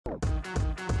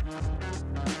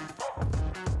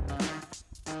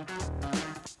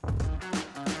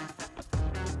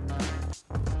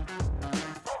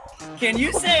Can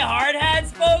you say hard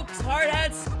hats, folks? Hard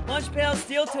hats, lunch pail,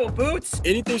 steel toe boots.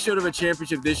 Anything short of a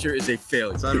championship this year is a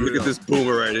failure. Look at this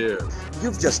boomer right here.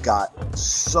 You've just got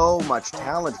so much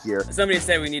talent here. Somebody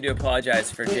said we need to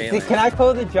apologize for Jalen. Can I call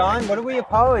it John? What are we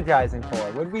apologizing for?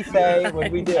 What did we say? What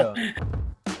did we do?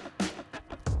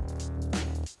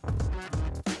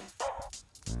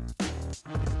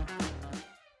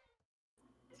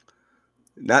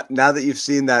 Now that you've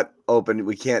seen that open,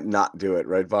 we can't not do it,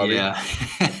 right, Bobby? Yeah,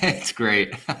 it's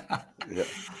great. Yeah.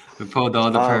 We pulled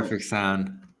all the perfect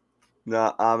sound.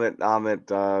 No, Amit,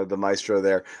 the maestro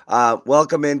there.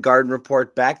 Welcome in, Garden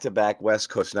Report, back-to-back West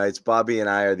Coast nights. Bobby and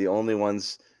I are the only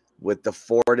ones with the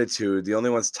fortitude, the only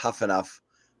ones tough enough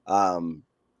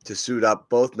to suit up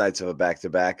both nights of a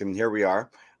back-to-back, and here we are.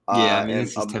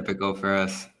 This is typical for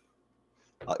us.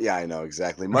 Yeah, I know,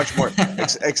 exactly. Much more,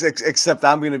 except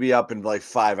I'm going to be up in like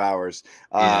 5 hours.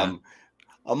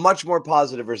 A much more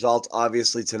positive result,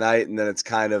 obviously, tonight, and then it's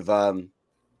kind of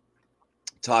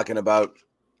talking about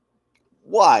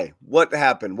what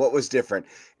happened, what was different.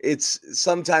 It's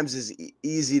sometimes is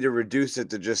easy to reduce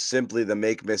it to just simply the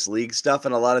make-miss league stuff,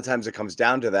 and a lot of times it comes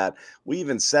down to that. We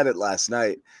even said it last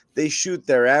night. They shoot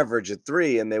their average at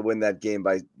 3, and they win that game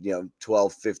by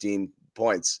 12, 15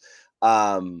 points.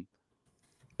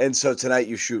 And so tonight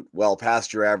you shoot well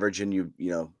past your average and you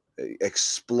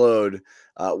explode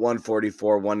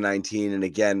 144, 119. And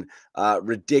again,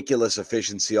 ridiculous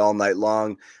efficiency all night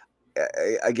long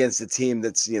against a team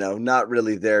that's, not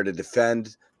really there to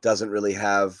defend, doesn't really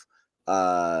have,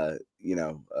 a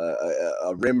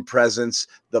rim presence,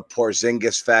 the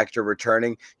Porzingis factor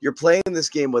returning. You're playing this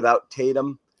game without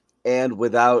Tatum and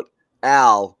without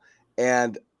Al.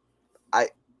 And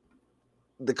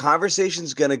the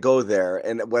conversation's going to go there,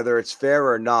 and whether it's fair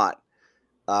or not,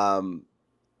 on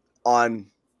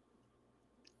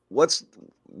what's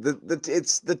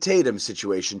it's the Tatum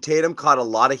situation. Tatum caught a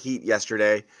lot of heat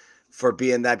yesterday for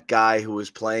being that guy who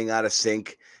was playing out of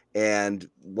sync and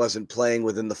wasn't playing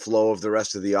within the flow of the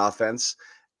rest of the offense.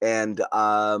 And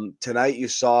tonight you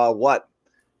saw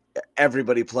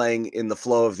everybody playing in the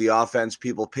flow of the offense,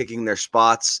 people picking their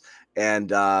spots,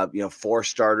 and 4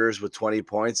 starters with 20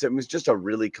 points. It was just a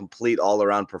really complete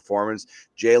all-around performance.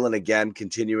 Jalen, again,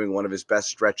 continuing one of his best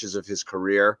stretches of his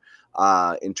career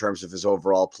in terms of his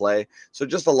overall play. So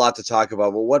just a lot to talk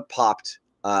about. But what popped,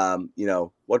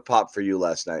 what popped for you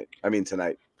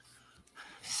tonight?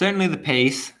 Certainly the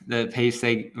pace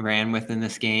they ran with in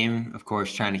this game, of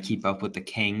course, trying to keep up with the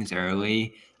Kings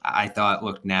early, I thought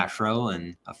looked natural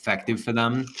and effective for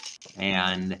them.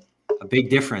 And a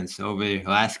big difference over the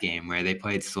last game where they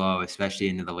played slow, especially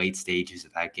into the late stages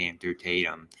of that game through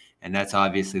Tatum. And that's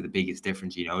obviously the biggest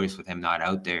difference you notice with him not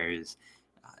out there is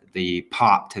the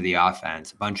pop to the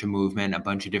offense, a bunch of movement, a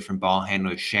bunch of different ball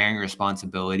handlers sharing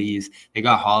responsibilities. They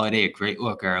got Holiday a great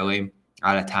look early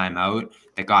out of timeout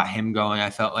that got him going, I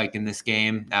felt like, in this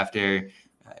game after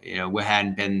what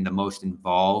hadn't been the most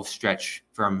involved stretch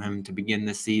from him to begin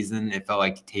this season. It felt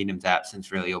like Tatum's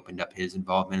absence really opened up his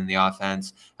involvement in the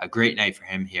offense. A great night for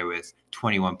him here with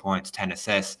 21 points, 10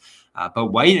 assists. But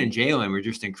White and Jalen were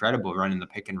just incredible running the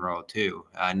pick and roll too.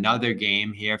 Another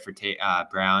game here for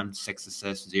Brown, 6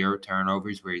 assists, 0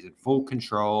 turnovers, where he's in full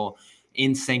control,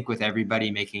 in sync with everybody,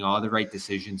 making all the right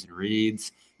decisions and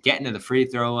reads, getting to the free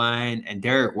throw line. And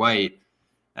Derek White,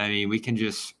 we can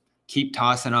just keep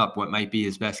tossing up what might be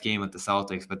his best game with the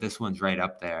Celtics, but this one's right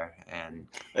up there, and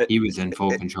he was in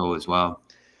full control as well.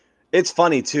 It's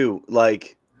funny, too.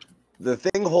 Like, the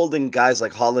thing holding guys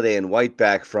like Holiday and White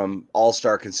back from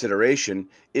all-star consideration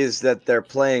is that they're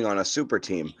playing on a super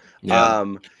team. Yeah.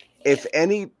 If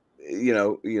any,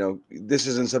 this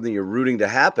isn't something you're rooting to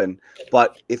happen,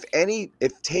 but if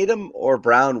Tatum or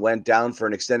Brown went down for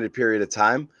an extended period of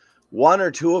time, 1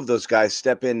 or 2 of those guys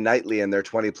step in nightly and they're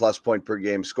 20-plus point per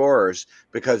game scorers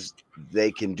because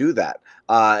they can do that.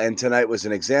 And tonight was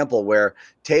an example where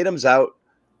Tatum's out,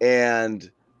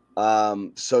 and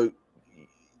so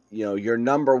your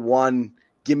number one,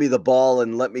 give me the ball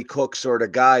and let me cook sort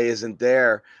of guy isn't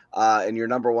there, and your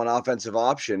number one offensive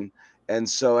option. And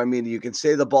so, you can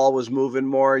say the ball was moving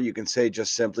more. You can say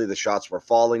just simply the shots were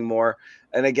falling more.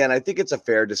 And again, I think it's a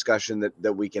fair discussion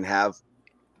that we can have.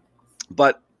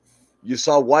 But you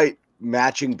saw White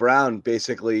matching Brown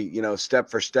basically, step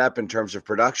for step in terms of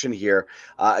production here.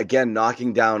 Again,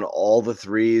 knocking down all the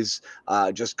threes,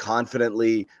 just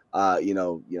confidently,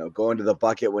 going to the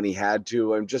bucket when he had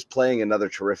to, and just playing another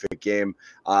terrific game.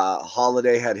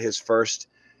 Holiday had his first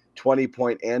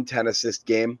 20-point and 10-assist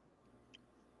game.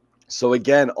 So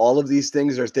again, all of these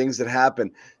things are things that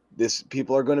happen.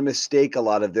 People are going to mistake a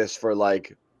lot of this for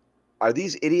like, are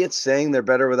these idiots saying they're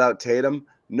better without Tatum?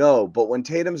 No, but when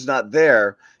Tatum's not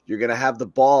there, you're going to have the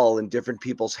ball in different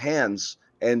people's hands,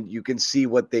 and you can see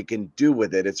what they can do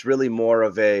with it. It's really more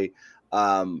of a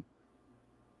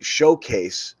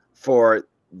showcase for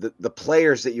the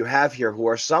players that you have here, who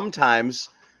are sometimes,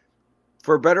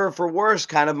 for better or for worse,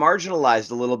 kind of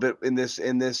marginalized a little bit in this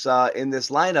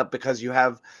lineup, because you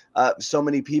have so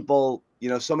many people,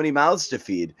 so many mouths to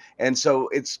feed, and so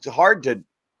it's hard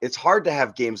to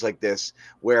have games like this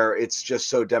where it's just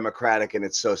so democratic and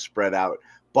it's so spread out.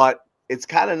 But it's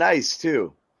kind of nice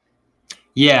too.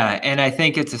 Yeah, and I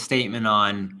think it's a statement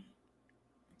on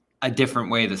a different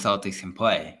way the Celtics can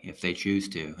play if they choose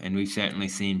to. And we've certainly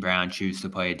seen Brown choose to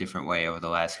play a different way over the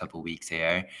last couple of weeks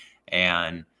here.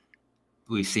 And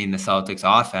we've seen the Celtics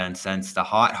offense since the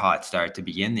hot start to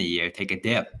begin the year take a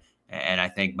dip. And I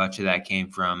think much of that came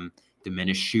from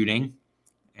diminished shooting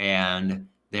and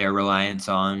their reliance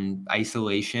on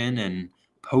isolation and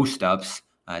post-ups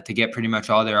to get pretty much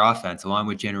all their offense, along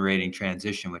with generating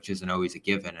transition, which isn't always a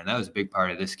given. And that was a big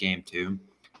part of this game too.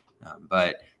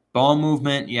 But ball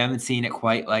movement, you haven't seen it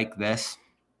quite like this.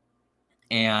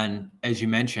 And as you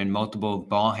mentioned, multiple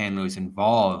ball handlers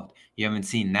involved. You haven't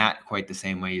seen that quite the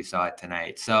same way you saw it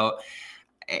tonight. So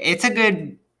it's a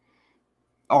good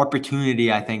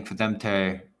opportunity, I think, for them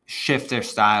to shift their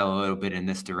style a little bit in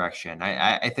this direction.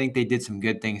 I think they did some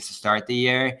good things to start the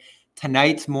year.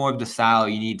 Tonight's more of the style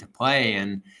you need to play.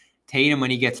 And Tatum, when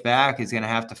he gets back, is going to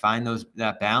have to find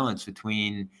that balance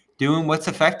between doing what's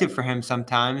effective for him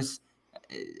sometimes,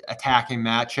 attacking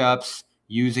matchups,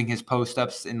 using his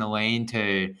post-ups in the lane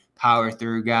to power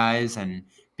through guys, and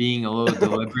being a little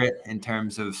deliberate in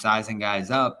terms of sizing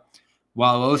guys up,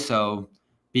 while also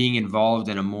being involved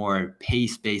in a more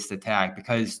pace-based attack.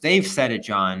 Because they've said it,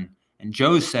 John, and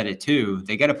Joe's said it too,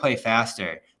 they got to play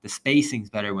faster. The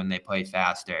spacing's better when they play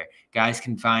faster. Guys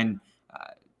can find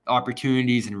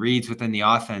opportunities and reads within the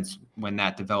offense when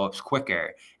that develops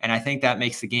quicker. And I think that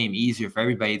makes the game easier for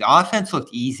everybody. The offense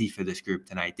looked easy for this group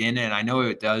tonight, didn't it? And I know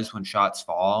it does when shots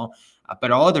fall,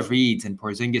 but all the reads, and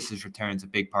Porzingis' return's a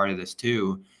big part of this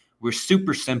too, were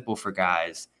super simple for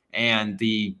guys. And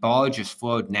the ball just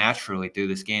flowed naturally through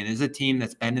this game. This is a team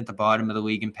that's been at the bottom of the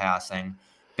league in passing,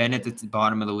 been at the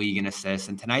bottom of the league in assists,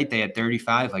 and tonight they had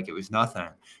 35 like it was nothing.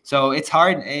 So it's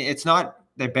hard. It's not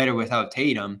they're better without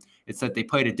Tatum. It's that they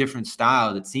played a different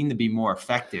style that seemed to be more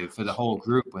effective for the whole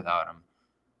group without him.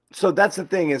 So that's the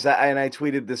thing is, and I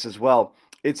tweeted this as well.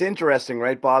 It's interesting,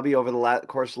 right, Bobby? Over the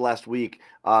course of the last week,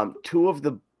 two of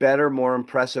the better, more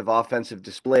impressive offensive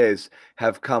displays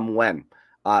have come when?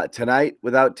 Tonight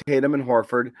without Tatum and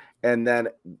Horford, and then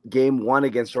game one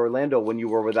against Orlando when you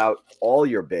were without all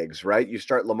your bigs, right? You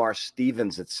start Lamar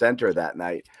Stevens at center that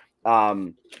night.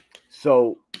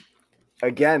 So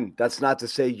again, that's not to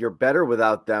say you're better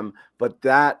without them, but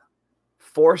that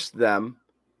forced them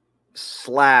 /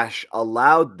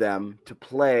 allowed them to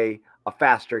play a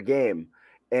faster game.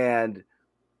 And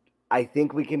I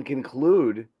think we can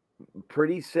conclude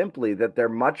pretty simply that they're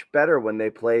much better when they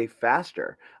play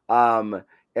faster. And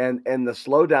the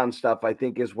slowdown stuff, I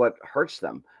think, is what hurts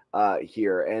them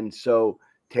here. And so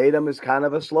Tatum is kind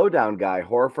of a slowdown guy.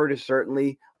 Horford is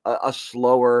certainly a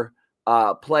slower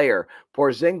player.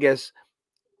 Porzingis,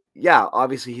 yeah,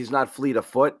 obviously he's not fleet of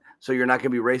foot, so you're not going to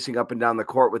be racing up and down the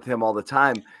court with him all the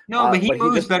time. No, but he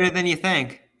moves better than you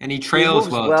think, and he trails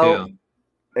well too.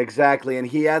 Exactly, and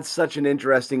he adds such an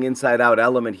interesting inside-out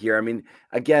element here. I mean,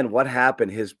 again, what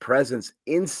happened? His presence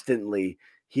instantly,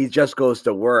 he just goes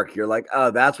to work. You're like,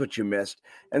 oh, that's what you missed.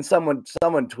 And someone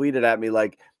tweeted at me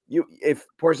like, if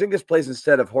Porzingis plays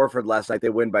instead of Horford last night, they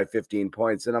win by 15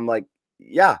 points. And I'm like,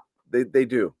 yeah, they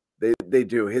do. They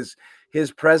do.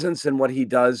 His presence and what he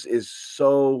does is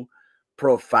so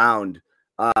profound.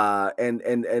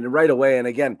 And right away. And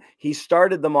again, he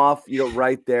started them off,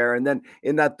 right there. And then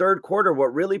in that third quarter,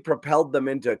 what really propelled them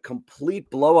into complete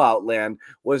blowout land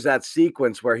was that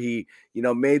sequence where he,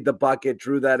 made the bucket,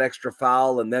 drew that extra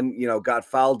foul, and then, got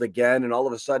fouled again. And all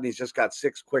of a sudden he's just got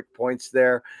 6 quick points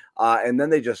there. And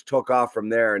then they just took off from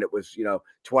there. And it was,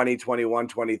 20, 21,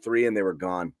 23, and they were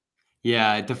gone.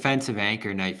 Yeah, defensive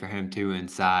anchor night for him too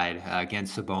inside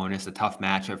against Sabonis, a tough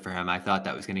matchup for him. I thought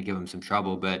that was going to give him some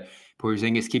trouble, but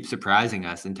Porzingis keeps surprising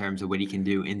us in terms of what he can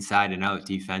do inside and out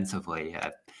defensively. I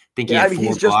think he had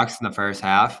 4 blocks in the first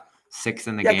half, 6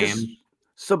 in the game.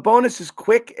 Sabonis is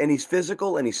quick and he's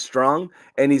physical and he's strong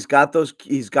and he's got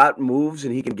moves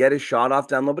and he can get his shot off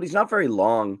down low, but he's not very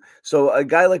long. So a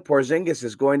guy like Porzingis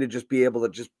is going to just be able to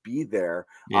just be there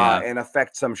and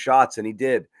affect some shots, and he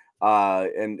did.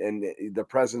 And the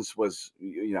presence was,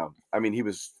 he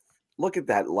was Look at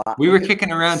that line. We were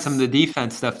kicking around some of the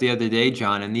defense stuff the other day,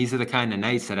 John, and these are the kind of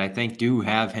nights that I think do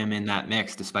have him in that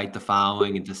mix, despite the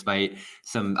fouling and despite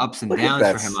some ups and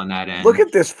downs for him on that end. Look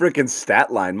at this freaking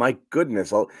stat line. My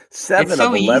goodness. 7 so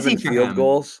of 11 easy for field him.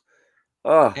 goals.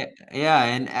 Oh. Yeah,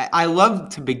 and I love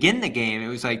to begin the game. It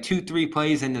was like 2-3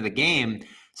 plays into the game.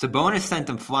 Sabonis sent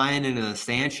him flying into the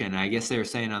stanchion. I guess they were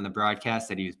saying on the broadcast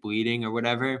that he was bleeding or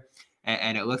whatever.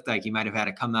 And it looked like he might have had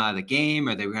to come out of the game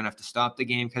or they were going to have to stop the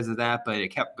game because of that. But it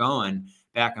kept going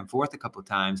back and forth a couple of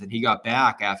times. And he got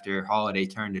back after Holiday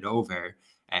turned it over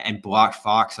and blocked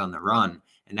Fox on the run.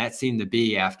 And that seemed to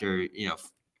be after,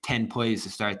 10 plays to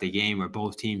start the game where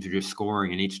both teams are just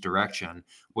scoring in each direction,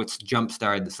 which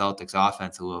jump-started the Celtics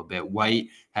offense a little bit. White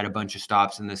had a bunch of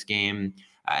stops in this game.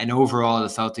 And overall, the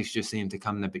Celtics just seemed to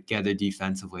come together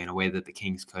defensively in a way that the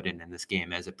Kings couldn't in this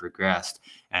game as it progressed.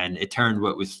 And it turned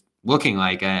what was looking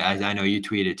like, I know you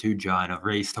tweeted too, John, a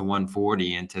race to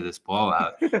 140 into this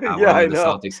blowout. I the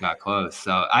Celtics got close.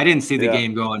 So I didn't see the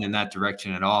game going in that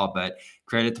direction at all. But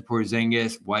credit to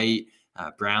Porzingis, White,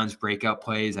 Brown's breakout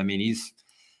plays. I mean,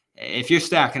 if you're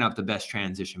stacking up the best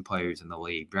transition players in the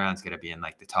league, Brown's going to be in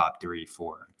like the top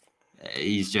 3-4.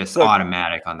 He's just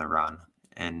automatic on the run.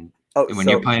 And when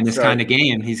you're playing this kind of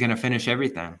game, he's going to finish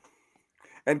everything.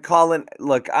 And Colin,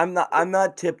 look, I'm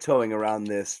not tiptoeing around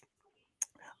this.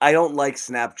 I don't like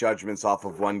snap judgments off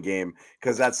of one game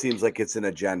because that seems like it's an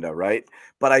agenda, right?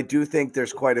 But I do think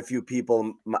there's quite a few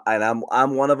people, and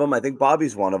I'm one of them. I think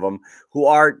Bobby's one of them, who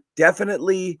are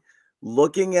definitely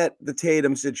looking at the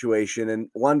Tatum situation and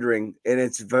wondering. And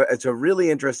it's a really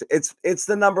interesting. It's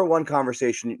the number one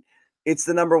conversation. It's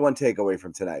the number one takeaway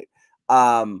from tonight.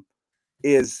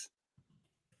 Is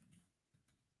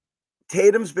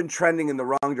Tatum's been trending in the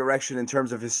wrong direction in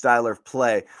terms of his style of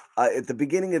play. At the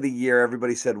beginning of the year,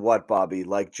 everybody said, what, Bobby?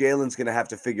 Like, Jalen's going to have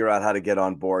to figure out how to get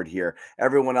on board here.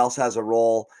 Everyone else has a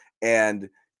role, and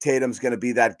Tatum's going to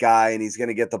be that guy, and he's going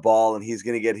to get the ball, and he's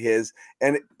going to get his.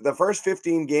 And the first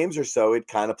 15 games or so, it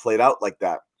kind of played out like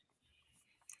that.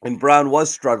 And Brown was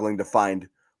struggling to find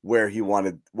what he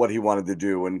wanted to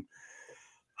do, and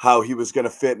how he was going to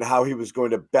fit and how he was going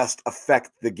to best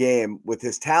affect the game with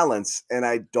his talents. And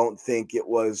I don't think it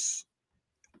was,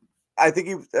 I think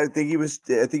he was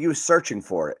searching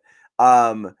for it.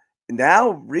 Now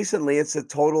recently it's a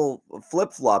total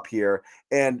flip flop here.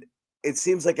 And it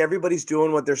seems like everybody's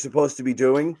doing what they're supposed to be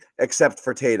doing except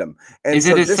for Tatum. And is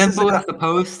it as simple as the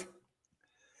post?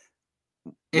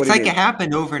 It's like it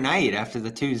happened overnight after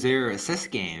the 2-0 assist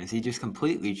games. He just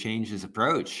completely changed his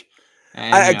approach.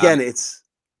 And,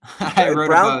 I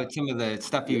wrote about some of the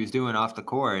stuff he was doing off the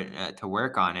court to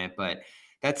work on it, but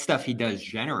that's stuff he does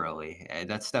generally.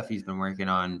 That's stuff he's been working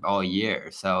on all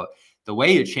year. So the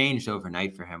way it changed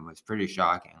overnight for him was pretty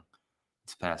shocking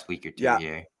this past week or two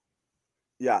here.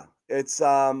 Yeah, it's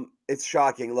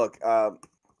shocking. Look, hold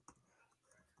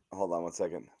on one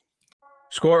second.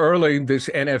 Score early this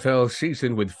NFL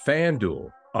season with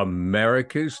FanDuel,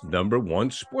 America's #1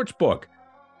 sportsbook.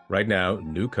 Right now,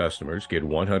 new customers get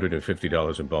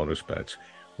 $150 in bonus bets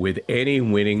with any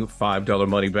winning $5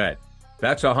 money bet.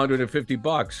 That's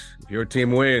 $150 if your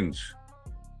team wins.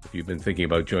 If you've been thinking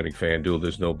about joining FanDuel,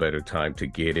 there's no better time to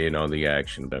get in on the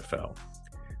action, NFL.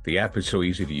 The app is so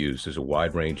easy to use. There's a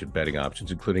wide range of betting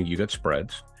options, including you got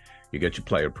spreads, you got your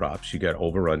player props, you got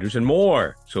over-unders, and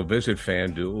more. So visit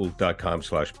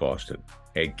FanDuel.com/Boston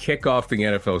and kick off the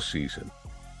NFL season.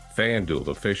 FanDuel,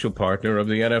 the official partner of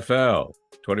the NFL.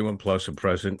 21 plus and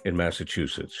present in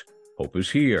Massachusetts. Hope is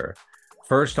here.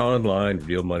 First online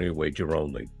real money wager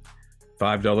only.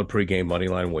 $5 pregame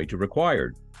moneyline wager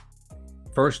required.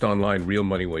 First online real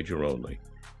money wager only.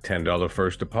 $10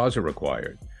 first deposit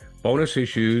required. Bonus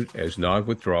issued as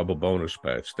non-withdrawable bonus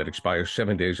bets that expire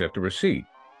 7 days after receipt.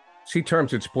 See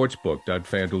terms at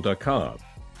sportsbook.fanduel.com.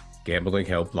 Gambling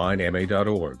helpline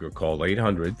ma.org or call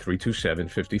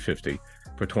 800-327-5050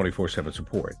 for 24/7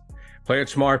 support. Play it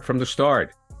smart from the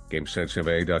start.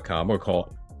 GameSensitive.com or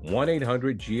call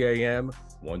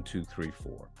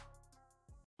 1-800-GAM-1234.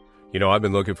 You know, I've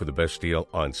been looking for the best deal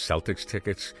on Celtics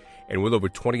tickets, and with over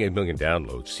 28 million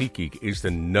downloads, SeatGeek is the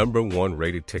 #1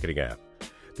 rated ticketing app.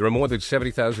 There are more than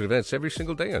 70,000 events every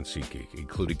single day on SeatGeek,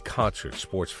 including concerts,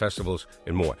 sports festivals,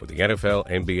 and more. With the NFL,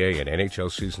 NBA, and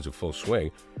NHL seasons in full swing,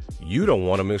 you don't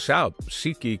want to miss out.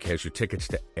 SeatGeek has your tickets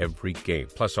to every game.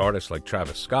 Plus, artists like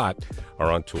Travis Scott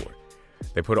are on tour.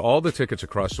 They put all the tickets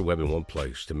across the web in one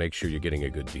place to make sure you're getting a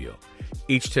good deal.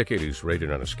 Each ticket is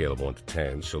rated on a scale of 1 to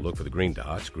 10, so look for the green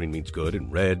dots. Green means good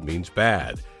and red means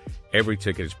bad. Every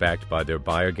ticket is backed by their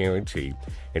buyer guarantee,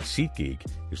 and SeatGeek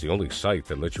is the only site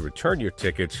that lets you return your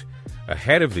tickets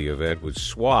ahead of the event with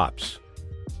swaps.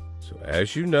 So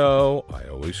as you know, I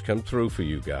always come through for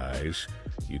you guys.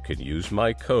 You can use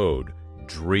my code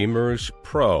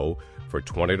DREAMERSPRO for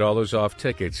 $20 off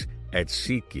tickets at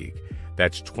SeatGeek.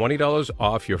 That's $20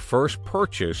 off your first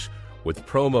purchase with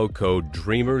promo code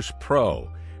DREAMERSPRO.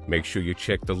 Make sure you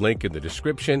check the link in the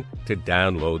description to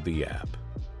download the app.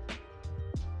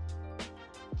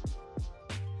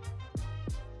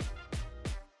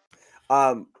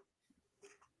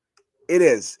 It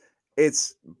is.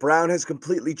 It's Brown has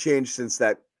completely changed since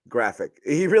that graphic.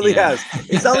 He really has.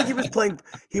 It's not like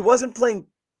he wasn't playing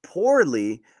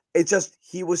poorly. It's just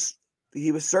he was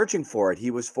searching for it.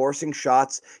 He was forcing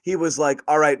shots. He was like,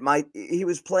 all right, he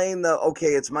was playing the okay,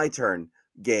 it's my turn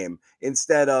game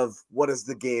instead of what does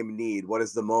the game need? What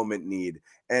does the moment need?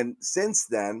 And since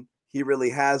then, he really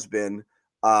has been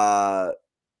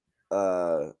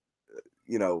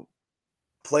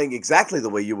playing exactly the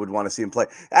way you would want to see him play.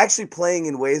 Actually playing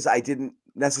in ways I didn't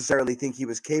necessarily think he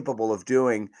was capable of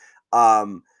doing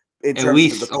in terms at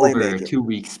least of the playmaking. over a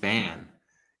 2-week span.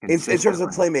 In terms of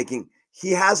playmaking,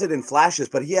 he has it in flashes,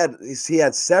 but he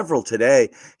had several today.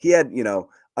 He had,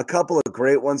 a couple of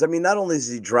great ones. I mean, not only is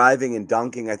he driving and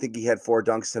dunking, I think he had 4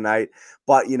 dunks tonight,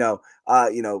 but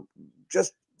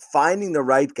just finding the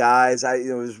right guys.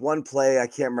 There was one play, I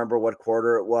can't remember what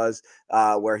quarter it was,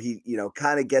 where he,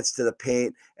 kind of gets to the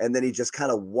paint and then he just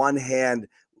kind of one hand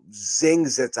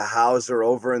zings it to Hauser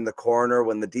over in the corner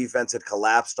when the defense had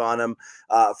collapsed on him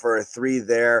for a 3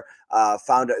 there.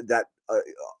 Found that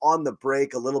on the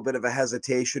break, a little bit of a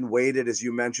hesitation, waited, as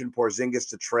you mentioned, Porzingis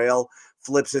to trail,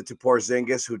 flips it to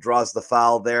Porzingis, who draws the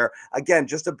foul there. Again,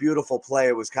 just a beautiful play.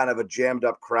 It was kind of a jammed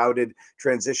up, crowded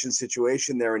transition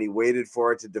situation there, and he waited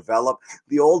for it to develop.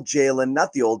 The old Jalen,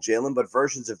 not the old Jalen, but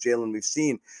versions of Jalen we've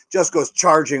seen, just goes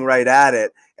charging right at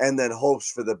it and then hopes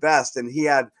for the best. And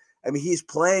he's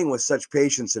playing with such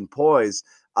patience and poise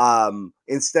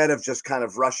instead of just kind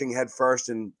of rushing head first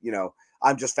and,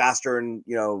 I'm just faster and,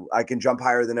 I can jump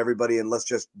higher than everybody and let's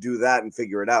just do that and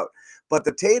figure it out. But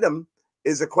the Tatum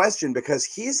is a question because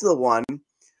he's the one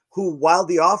who, while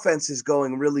the offense is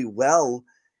going really well,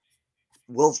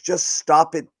 will just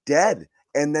stop it dead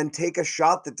and then take a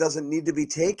shot that doesn't need to be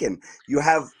taken. You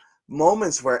have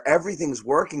moments where everything's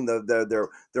working.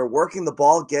 They're working the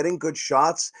ball, getting good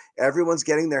shots. Everyone's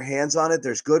getting their hands on it.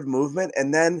 There's good movement.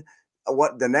 And then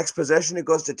the next possession, it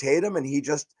goes to Tatum and he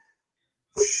just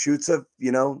shoots a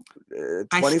 20-foot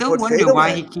I still wonder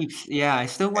why he keeps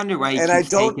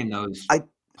taking those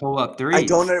pull-up threes.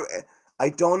 I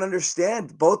don't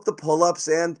understand both the pull-ups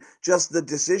and just the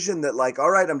decision that, like,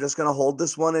 all right, I'm just going to hold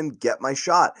this one and get my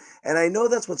shot. And I know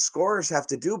that's what scorers have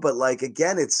to do, but like,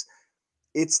 again,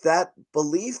 it's that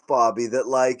belief, Bobby, that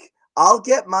like, I'll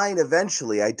get mine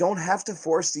eventually. I don't have to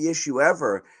force the issue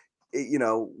ever.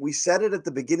 We said it at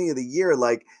the beginning of the year,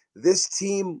 like this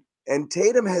team. And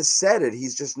Tatum has said it.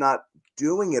 He's just not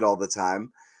doing it all the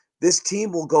time. This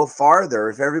team will go farther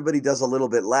if everybody does a little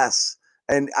bit less.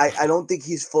 And I don't think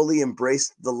he's fully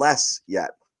embraced the less yet.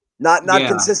 Not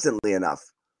consistently enough.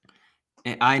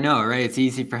 I know, right? It's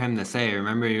easy for him to say.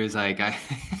 Remember, he was like,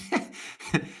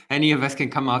 any of us can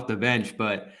come off the bench,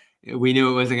 but we knew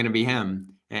it wasn't going to be him.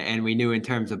 And we knew in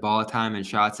terms of ball time and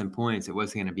shots and points, it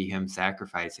wasn't going to be him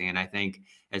sacrificing. And I think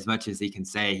as much as he can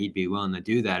say he'd be willing to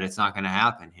do that, it's not going to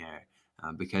happen here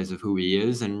because of who he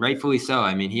is. And rightfully so.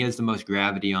 I mean, he has the most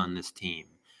gravity on this team.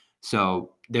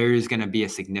 So there is going to be a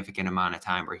significant amount of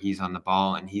time where he's on the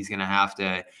ball and he's going to have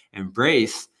to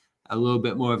embrace a little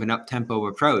bit more of an up-tempo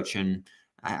approach. And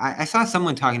I saw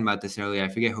someone talking about this earlier. I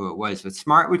forget who it was, but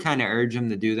Smart would kind of urge him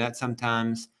to do that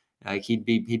sometimes. Like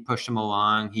he'd push him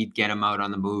along, he'd get him out on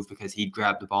the move because he'd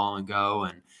grab the ball and go.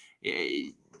 And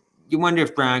you wonder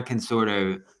if Brown can sort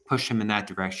of push him in that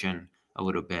direction a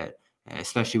little bit,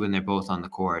 especially when they're both on the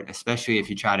court, especially if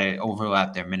you try to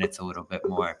overlap their minutes a little bit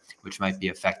more, which might be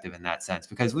effective in that sense.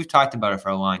 Because we've talked about it for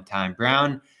a long time.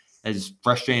 Brown, as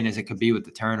frustrating as it could be with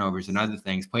the turnovers and other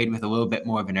things, played with a little bit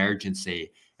more of an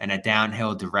urgency and a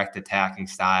downhill direct attacking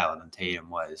style than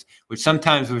Tatum was, which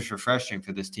sometimes was refreshing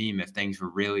for this team if things were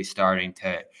really starting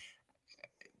to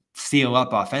seal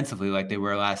up offensively like they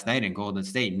were last night in Golden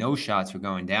State. No shots were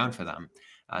going down for them.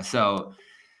 So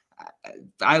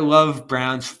I love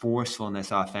Brown's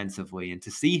forcefulness offensively. And to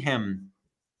see him,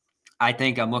 I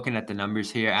think I'm looking at the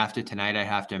numbers here. After tonight, I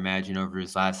have to imagine over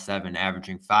his last 7,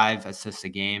 averaging 5 assists a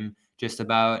game just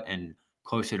about and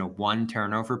closer to 1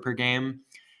 turnover per game.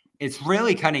 It's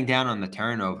really cutting down on the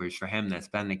turnovers for him that's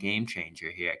been the game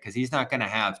changer here because he's not going to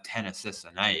have 10 assists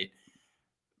a night.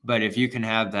 But if you can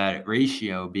have that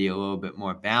ratio be a little bit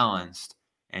more balanced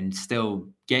and still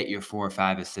get your 4 or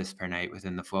 5 assists per night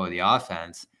within the flow of the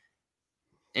offense,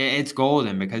 it's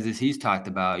golden because, as he's talked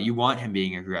about, you want him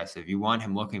being aggressive. You want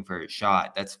him looking for his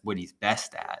shot. That's what he's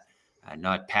best at,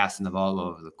 not passing the ball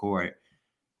over the court.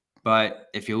 But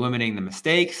if you're limiting the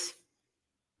mistakes,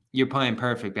 you're playing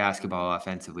perfect basketball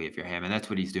offensively if you're him, and that's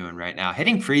what he's doing right now.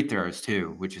 Hitting free throws,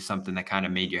 too, which is something that kind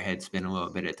of made your head spin a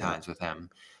little bit at times with him.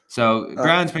 So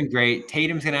Brown's been great.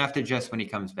 Tatum's going to have to adjust when he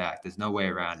comes back. There's no way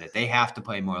around it. They have to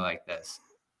play more like this.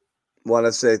 Want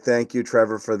to say thank you,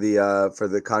 Trevor, for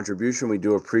the contribution. We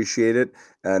do appreciate it,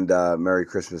 and Merry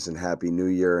Christmas and Happy New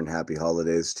Year and Happy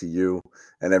Holidays to you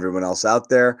and everyone else out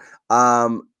there.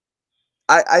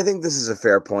 I think this is a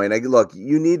fair point. Look,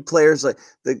 you need players like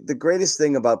the greatest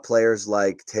thing about players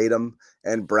like Tatum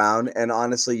and Brown, and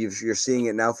honestly, you're seeing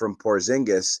it now from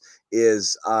Porzingis,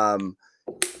 is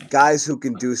guys who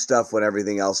can do stuff when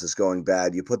everything else is going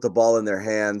bad. You put the ball in their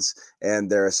hands, and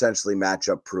they're essentially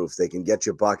matchup proof. They can get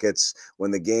you buckets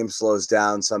when the game slows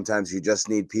down. Sometimes you just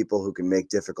need people who can make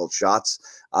difficult shots,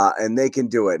 and they can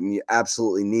do it, and you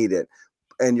absolutely need it.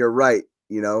 And you're right.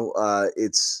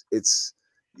 It's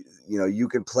you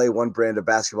can play one brand of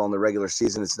basketball in the regular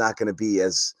season. It's not going to be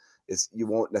you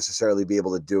won't necessarily be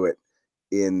able to do it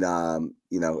in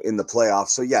the playoffs.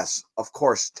 So yes, of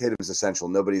course, Tatum's essential.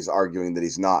 Nobody's arguing that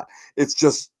he's not. It's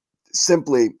just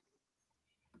simply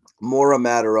more a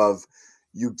matter of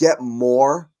you get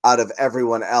more out of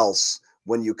everyone else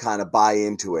when you kind of buy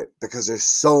into it, because there's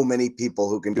so many people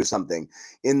who can do something.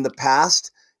 In the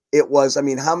past, it was,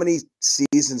 how many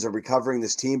seasons are we covering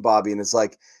this team, Bobby? And it's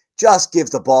like, just give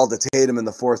the ball to Tatum in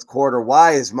the fourth quarter.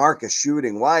 Why is Marcus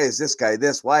shooting? Why is this guy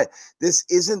this? Why? This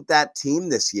isn't that team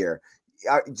this year.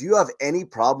 Do you have any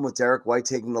problem with Derek White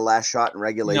taking the last shot in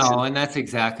regulation? No, and that's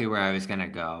exactly where I was going to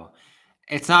go.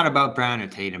 It's not about Brown or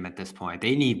Tatum at this point.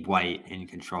 They need White in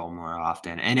control more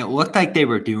often. And it looked like they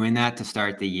were doing that to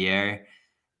start the year.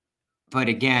 But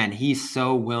again, he's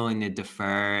so willing to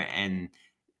defer, and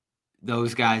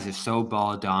those guys are so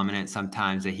ball dominant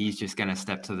sometimes that he's just going to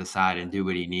step to the side and do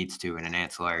what he needs to in an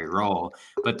ancillary role.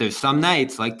 But there's some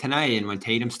nights like tonight, and when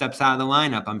Tatum steps out of the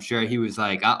lineup, I'm sure he was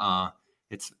like, I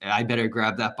better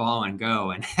grab that ball and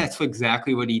go. And that's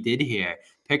exactly what he did here.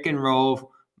 Pick and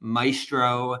roll,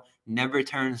 maestro, never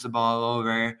turns the ball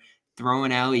over,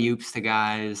 throwing alley-oops to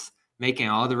guys, making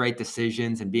all the right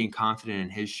decisions and being confident in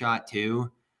his shot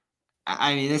too.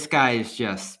 This guy is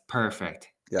just perfect.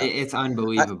 Yeah. It's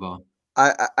unbelievable.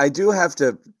 I do have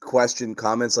to question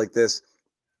comments like this.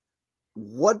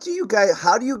 How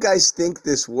do you guys think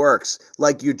this works?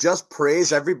 Like, you just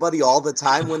praise everybody all the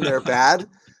time when they're bad?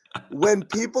 When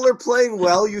people are playing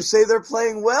well, you say they're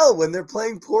playing well. When they're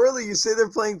playing poorly, you say they're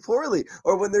playing poorly.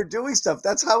 Or when they're doing stuff,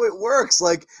 that's how it works.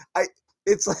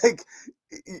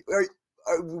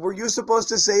 Were you supposed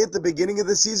to say at the beginning of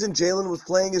the season Jalen was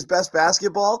playing his best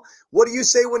basketball? What do you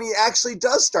say when he actually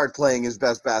does start playing his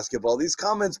best basketball? These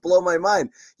comments blow my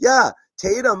mind. Yeah,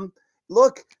 Tatum,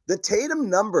 look, the Tatum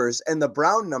numbers and the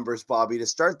Brown numbers, Bobby, to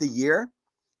start the year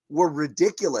were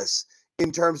ridiculous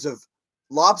in terms of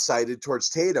lopsided towards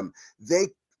Tatum. The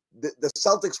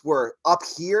Celtics were up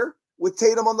here with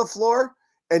Tatum on the floor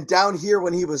and down here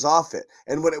when he was off it.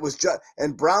 And when it was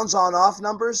and Brown's on-off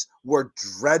numbers were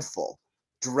dreadful.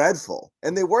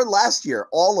 And they were last year,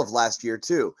 all of last year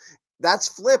too. That's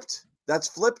flipped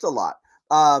a lot.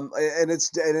 And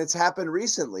it's happened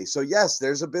recently. So yes,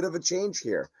 there's a bit of a change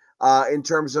here in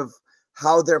terms of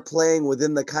how they're playing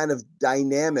within the kind of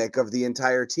dynamic of the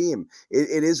entire team.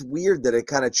 It is weird that it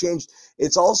kind of changed.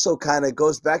 It's also kind of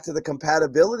goes back to the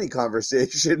compatibility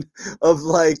conversation of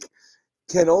like,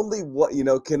 can only one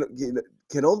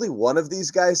of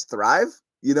these guys thrive?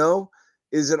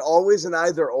 Is it always an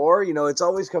either or? It's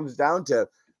always comes down to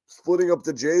splitting up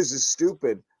the Jays is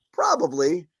stupid.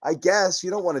 Probably, I guess.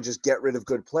 You don't want to just get rid of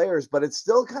good players, but it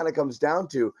still kind of comes down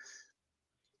to,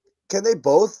 can they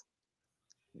both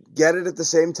get it at the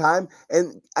same time?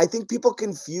 And I think people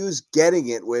confuse getting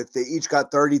it with they each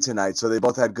got 30 tonight, so they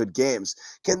both had good games.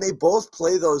 Can they both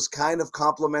play those kind of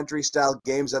complementary style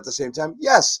games at the same time?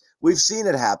 Yes, we've seen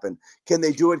it happen. Can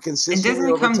they do it consistently? And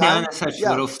doesn't it come down to such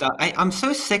little stuff? I'm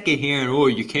so sick of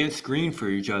hearing, you can't screen for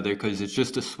each other because it's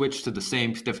just a switch to the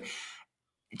same stuff.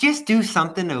 Just do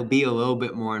something that'll be a little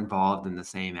bit more involved in the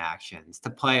same actions, to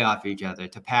play off each other,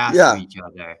 to pass to each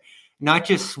other, not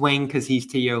just swing because he's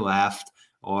to your left,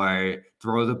 or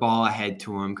throw the ball ahead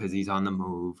to him because he's on the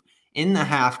move. In the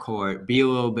half court, be a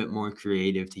little bit more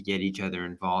creative to get each other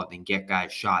involved and get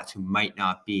guys shots who might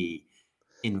not be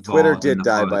involved. Twitter did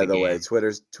die, by the way.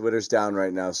 Twitter's down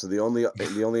right now, so the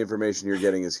only information you're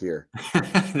getting is here.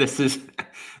 This is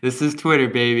Twitter,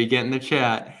 baby. Get in the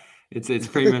chat. It's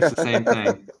pretty much the same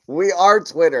thing. We are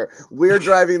Twitter. We're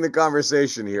driving the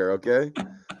conversation here, okay?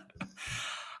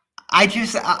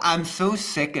 I'm so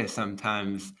sick of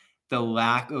sometimes the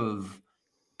lack of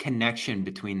connection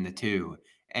between the two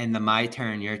and the my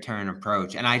turn, your turn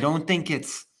approach. And I don't think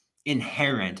it's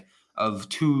inherent of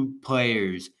two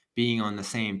players being on the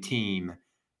same team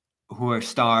who are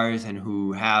stars and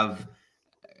who have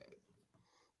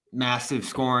massive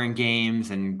scoring games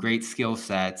and great skill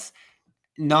sets.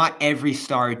 Not every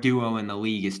star duo in the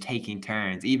league is taking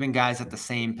turns, even guys at the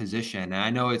same position. And I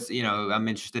know it's, I'm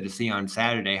interested to see on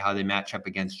Saturday how they match up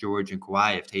against George and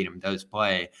Kawhi if Tatum does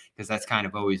play, because that's kind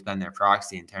of always been their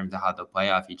proxy in terms of how they'll play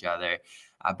off each other.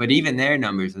 But even their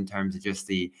numbers in terms of just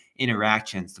the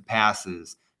interactions, the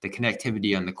passes, the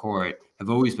connectivity on the court have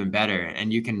always been better.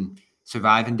 And you can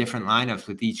survive in different lineups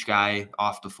with each guy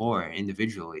off the floor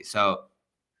individually. So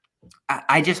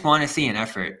I just want to see an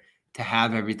effort to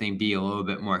have everything be a little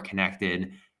bit more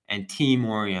connected and team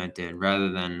oriented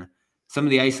rather than some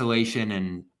of the isolation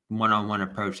and one-on-one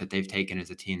approach that they've taken as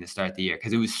a team to start the year.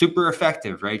 Because it was super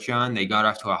effective, right, John? They got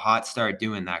off to a hot start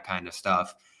doing that kind of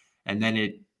stuff. And then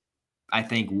it, I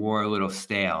think, wore a little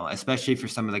stale, especially for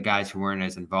some of the guys who weren't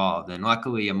as involved. And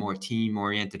luckily, a more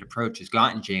team-oriented approach has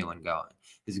gotten Jalen going,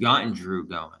 has gotten Drew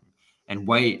going, and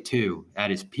White, too,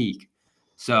 at his peak.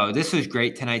 So this was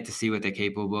great tonight to see what they're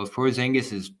capable of.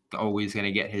 Porzingis is always going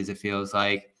to get his, it feels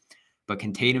like. But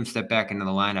can Tatum step back into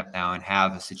the lineup now and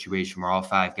have a situation where all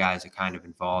five guys are kind of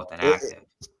involved and active?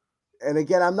 And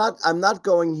again, I'm not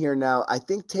going here now. I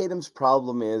think Tatum's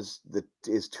problem is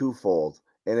twofold,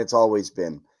 and it's always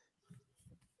been.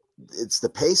 It's the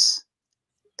pace,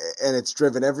 and it's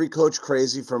driven every coach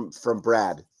crazy from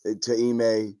Brad to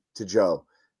Ime to Joe.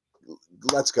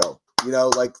 Let's go.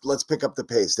 Let's pick up the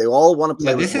pace. They all want to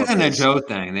play. Yeah, this isn't a Joe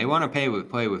thing. They want to play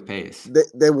with pace.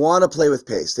 They want to play with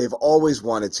pace. They've always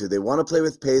wanted to. They want to play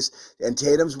with pace, and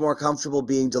Tatum's more comfortable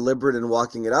being deliberate and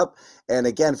walking it up. And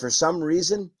again, for some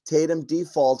reason, Tatum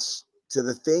defaults to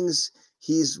the things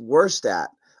he's worst at.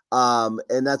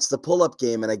 And that's the pull-up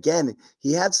game. And again,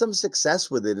 he had some success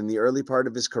with it in the early part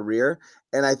of his career,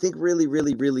 and I think really,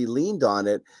 really, really leaned on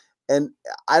it. And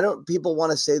people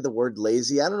want to say the word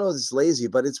lazy. I don't know if it's lazy,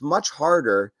 but it's much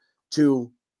harder to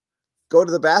go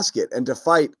to the basket and to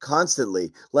fight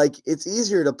constantly. Like, it's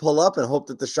easier to pull up and hope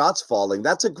that the shot's falling.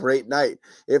 That's a great night.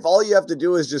 If all you have to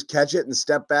do is just catch it and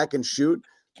step back and shoot,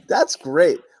 that's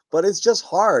great. But it's just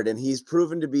hard, and he's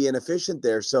proven to be inefficient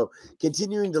there. So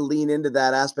continuing to lean into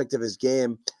that aspect of his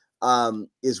game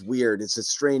is weird. It's a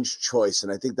strange choice,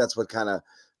 and I think that's what kind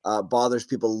of bothers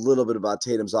people a little bit about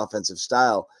Tatum's offensive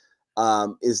style.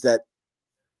 Is that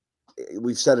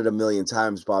we've said it a million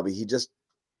times, Bobby. He just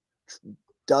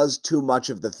does too much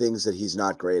of the things that he's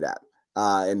not great at.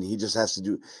 And he just has to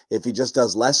do, if he just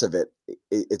does less of it,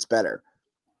 it's better,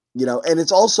 and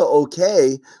it's also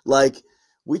okay. Like,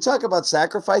 we talk about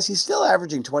sacrifice. He's still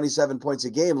averaging 27 points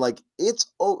a game. Like,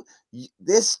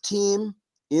 this team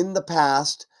in the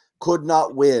past could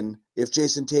not win if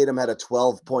Jason Tatum had a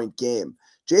 12-point game.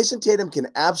 Jason Tatum can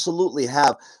absolutely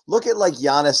look at like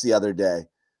Giannis the other day.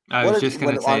 I was just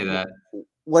going to say that.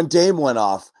 When Dame went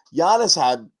off, Giannis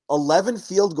had 11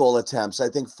 field goal attempts, I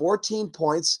think 14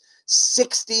 points,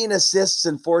 16 assists,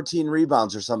 and 14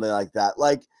 rebounds or something like that.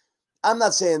 Like, I'm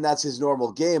not saying that's his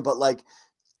normal game, but like,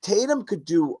 Tatum could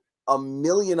do a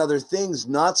million other things,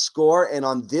 not score, and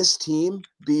on this team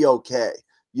be okay.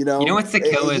 You know what's the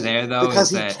killer there, though? Because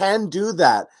he can do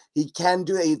that. He can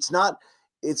do it.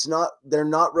 They're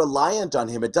not reliant on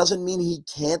him. It doesn't mean he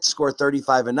can't score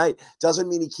 35 a night. Doesn't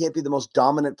mean he can't be the most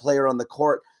dominant player on the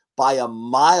court by a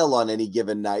mile on any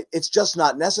given night. It's just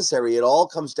not necessary. It all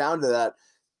comes down to that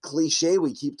cliche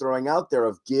we keep throwing out there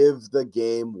of give the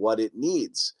game what it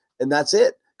needs. And that's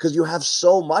it. Because you have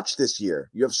so much this year.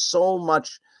 You have so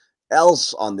much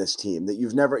else on this team that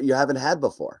you haven't had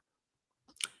before.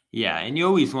 Yeah, and you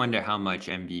always wonder how much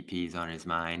MVP is on his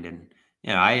mind. And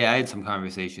I had some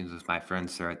conversations with my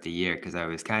friends throughout the year because I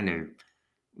was kind of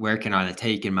working on a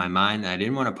take in my mind that I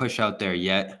didn't want to push out there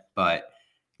yet. But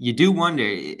you do wonder,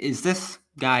 is this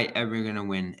guy ever going to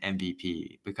win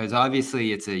MVP? Because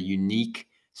obviously it's a unique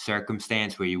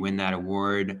circumstance where you win that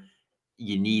award.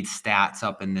 You need stats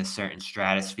up in this certain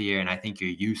stratosphere. And I think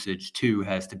your usage too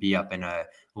has to be up in a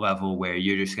level where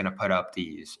you're just going to put up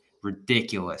these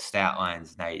ridiculous stat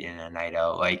lines night in and night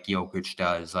out, like Jokic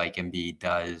does, like Embiid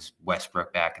does,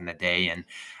 Westbrook back in the day. And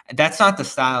that's not the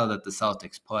style that the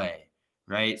Celtics play,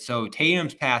 right? So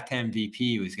Tatum's path to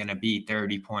MVP was going to be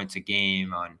 30 points a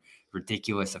game on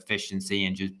ridiculous efficiency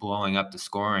and just blowing up the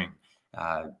scoring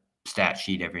stat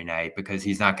sheet every night, because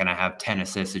he's not going to have 10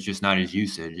 assists. It's just not his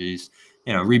usage. His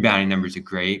rebounding numbers are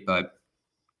great, but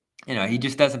he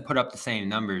just doesn't put up the same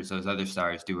numbers those other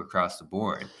stars do across the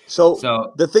board. So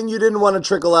the thing you didn't want to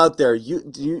trickle out there,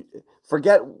 you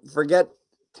forget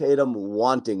Tatum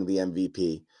wanting the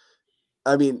MVP.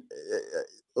 I mean,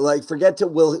 like forget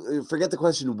the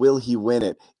question, will he win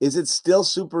it? Is it still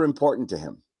super important to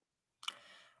him?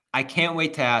 I can't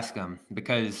wait to ask him,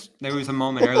 because there was a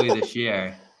moment early this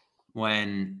year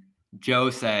when Joe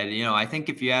said, I think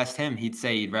if you asked him, he'd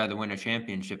say he'd rather win a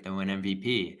championship than win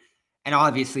MVP. And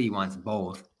obviously he wants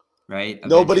both, right?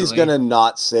 Nobody's Eventually. going to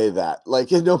not say that. Like,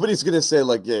 nobody's going to say,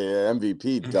 like, yeah,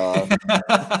 MVP, duh.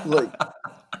 Like,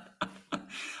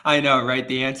 I know, right?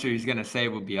 The answer he's going to say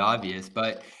will be obvious,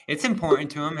 but it's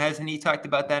important to him. Hasn't he talked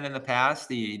about that in the past?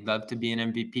 He'd love to be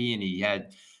an MVP, and he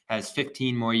has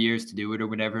 15 more years to do it or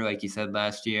whatever, like he said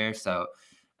last year. So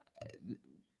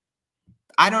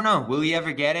I don't know. Will he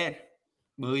ever get it?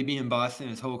 Will he be in Boston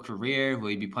his whole career? Will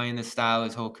he be playing this style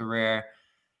his whole career?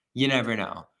 You never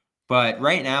know. But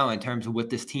right now, in terms of what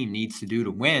this team needs to do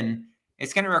to win,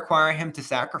 it's going to require him to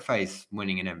sacrifice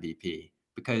winning an MVP,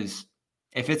 because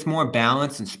if it's more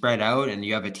balanced and spread out and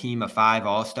you have a team of 5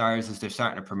 all-stars as they're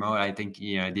starting to promote, I think, do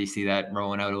you see that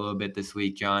rolling out a little bit this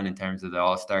week, John, in terms of the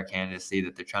all-star candidacy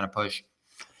that they're trying to push?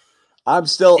 I'm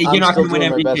still doing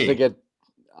my best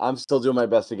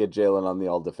to get Jalen on the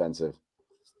all defensive.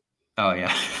 Oh,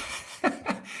 yeah.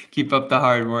 Keep up the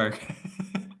hard work.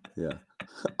 Yeah.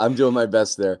 I'm doing my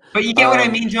best there. But you get what I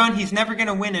mean, John? He's never going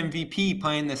to win MVP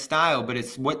playing this style, but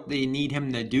it's what they need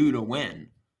him to do to win.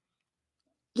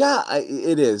 Yeah,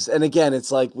 it is. And again,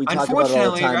 it's like we talk about it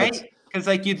all the time. Right?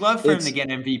 Because you'd love for him to get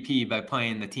MVP by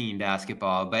playing the team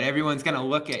basketball, but everyone's going to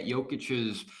look at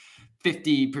Jokic's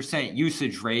 50%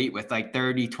 usage rate with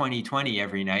 30, 20, 20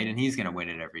 every night, and he's going to win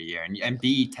it every year. And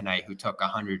B tonight, who took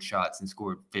 100 shots and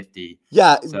scored 50.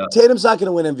 Yeah, so Tatum's not going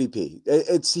to win MVP.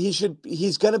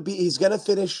 He's going to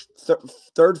finish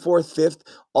third, fourth, fifth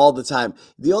all the time.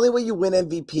 The only way you win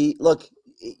MVP, look,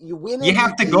 you win MVP. You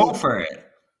have to go for it.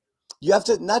 You have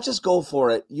to not just go for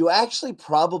it. You actually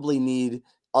probably need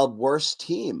a worse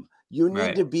team. You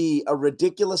need to be a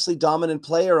ridiculously dominant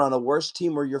player on a worse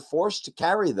team where you're forced to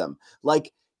carry them.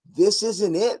 Like, this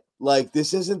isn't it. Like,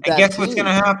 this isn't that. And guess what's going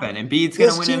to happen? Embiid's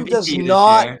going to win MVP this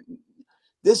year.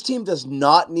 This team does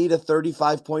not need a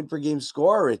 35-point per game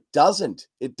scorer. It doesn't.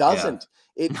 It doesn't. Yeah.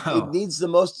 It needs the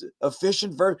most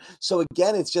efficient version. So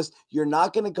again, it's just, you're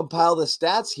not going to compile the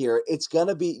stats here. It's going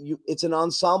to be, it's an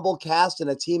ensemble cast and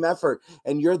a team effort,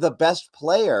 and you're the best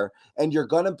player, and you're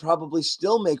going to probably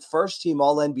still make first team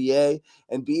all NBA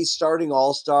and be starting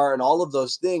all-star and all of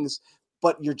those things,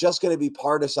 but you're just going to be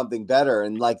part of something better.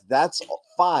 And that's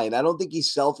fine. I don't think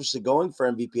he's selfishly going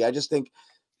for MVP. I just think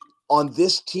on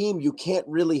this team, you can't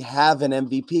really have an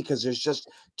MVP because there's just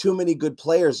too many good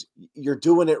players. You're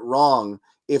doing it wrong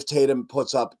if Tatum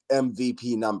puts up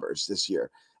MVP numbers this year.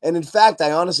 And in fact,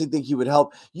 I honestly think he would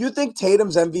help. You think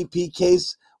Tatum's MVP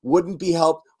case wouldn't be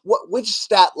helped? Which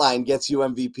stat line gets you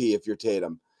MVP if you're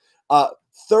Tatum?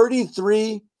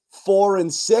 33, 4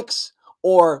 and 6,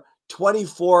 or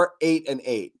 24, 8 and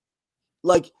 8?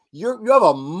 You have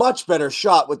a much better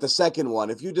shot with the second one.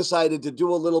 If you decided to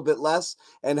do a little bit less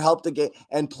and help the game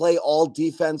and play all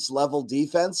defense level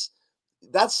defense,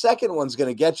 that second one's going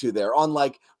to get you there on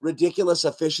ridiculous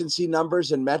efficiency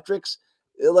numbers and metrics.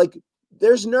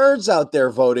 There's nerds out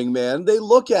there voting, man. They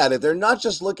look at it. They're not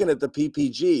just looking at the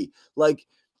PPG.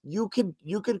 You could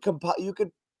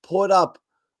put up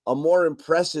a more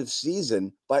impressive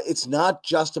season, but it's not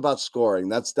just about scoring.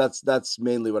 That's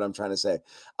mainly what I'm trying to say.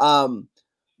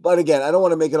 But again, I don't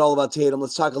want to make it all about Tatum.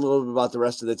 Let's talk a little bit about the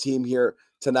rest of the team here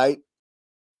tonight.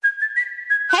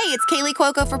 Hey, it's Kaylee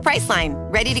Cuoco for Priceline.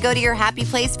 Ready to go to your happy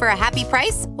place for a happy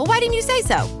price? Well, why didn't you say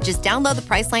so? Just download the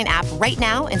Priceline app right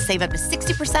now and save up to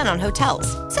 60% on hotels.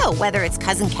 So whether it's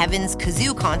Cousin Kevin's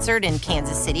Kazoo Concert in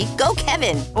Kansas City, go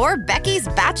Kevin, or Becky's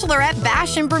Bachelorette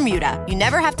Bash in Bermuda, you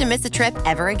never have to miss a trip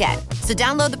ever again. So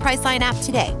download the Priceline app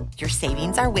today. Your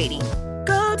savings are waiting.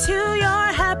 Go to your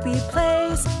happy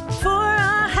place for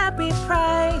a happy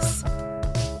price.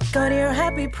 Go to your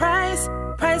happy price,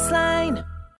 Priceline.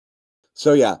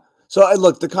 So, yeah. So,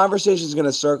 look, the conversation is going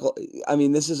to circle. I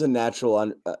mean, this is a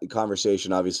natural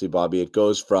conversation, obviously, Bobby. It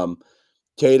goes from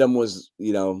Tatum was,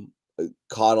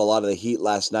 caught a lot of the heat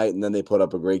last night, and then they put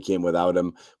up a great game without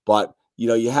him. But,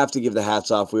 you have to give the hats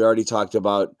off. We already talked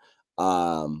about,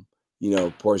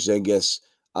 Porzingis.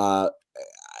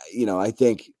 I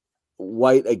think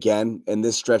White, again, and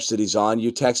this stretch that he's on,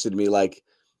 you texted me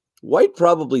White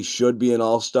probably should be an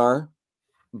all-star,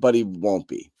 but he won't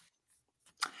be.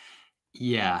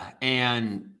 Yeah,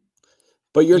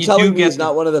 but you're telling me he's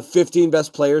not one of the 15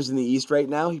 best players in the East right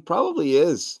now? He probably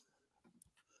is.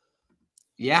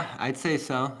 Yeah, I'd say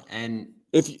so. And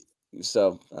I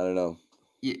don't know.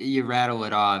 you rattle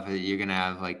it off. You're gonna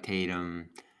have like Tatum.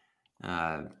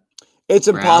 It's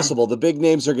Brown? impossible. The big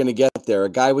names are going to get there. A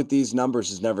guy with these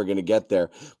numbers is never going to get there.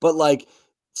 But like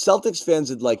Celtics fans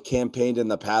had like campaigned in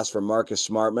the past for Marcus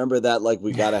Smart. Remember that? Like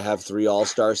we got to have 3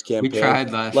 All-Stars campaign. We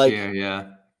tried last year.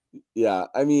 Yeah. Yeah.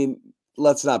 I mean,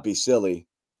 let's not be silly.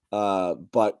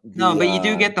 But you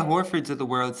do get the Horfords of the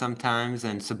world sometimes,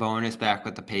 and Sabonis back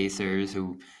with the Pacers,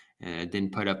 who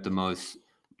didn't put up the most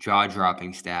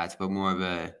jaw-dropping stats, but more of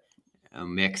a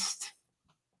mixed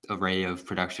array of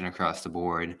production across the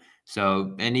board.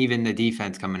 So, and even the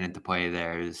defense coming into play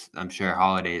there is, I'm sure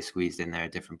Holiday is squeezed in there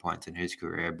at different points in his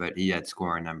career, but he had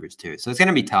scoring numbers too. So it's going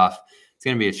to be tough. It's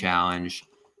going to be a challenge.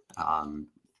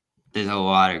 There's a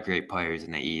lot of great players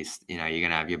in the East. You're going to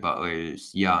have your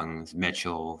Butlers, Youngs,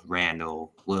 Mitchell,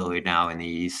 Randall, Lillard now in the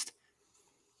East.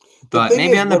 But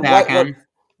maybe on the back end,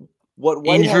 what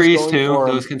injuries too,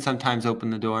 those can sometimes open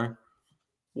the door.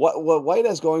 What White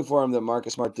has going for him that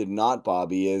Marcus Smart did not,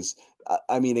 Bobby, is,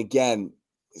 I mean, again,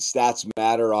 stats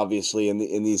matter obviously in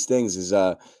these things. Is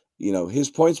his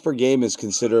points per game is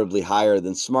considerably higher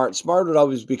than Smart. Smart would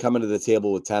always be coming to the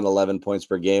table with 10, 11 points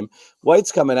per game.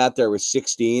 White's coming out there with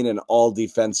 16 and all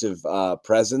defensive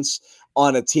presence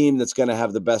on a team that's going to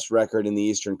have the best record in the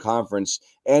Eastern Conference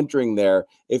entering there.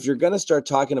 If you're going to start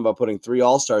talking about putting 3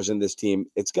 All-Stars in this team,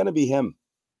 it's going to be him.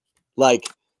 Like,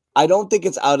 I don't think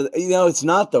it's out of, it's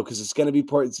not though, because it's going to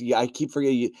be I keep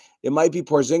forgetting it might be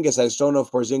Porzingis. I just don't know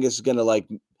if Porzingis is going to like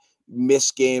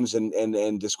miss games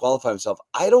and disqualify himself.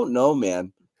 I don't know,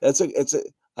 man.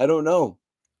 I don't know.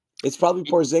 It's probably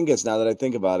Porzingis now that I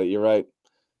think about it. You're right.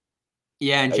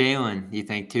 Yeah, and Jalen, you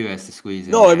think too, has to squeeze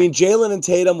in. No, I mean Jalen and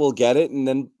Tatum will get it, and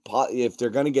then if they're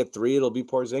going to get 3, it'll be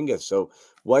Porzingis. So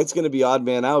White's going to be odd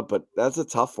man out, but that's a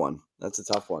tough one.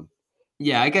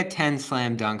 Yeah, I got 10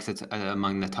 slam dunks. It's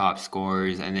among the top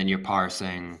scorers, and then you're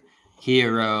parsing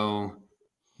Hero,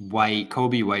 White.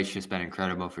 Kobe White's just been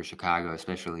incredible for Chicago,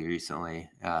 especially recently.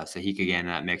 So he could get in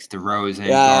that mix. DeRozan,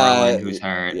 Garland, who's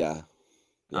hurt. Yeah.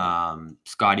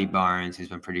 Scotty Barnes, who's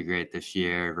been pretty great this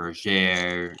year.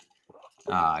 Rozier,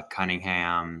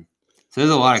 Cunningham. So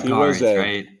there's a lot of guards,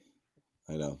 right?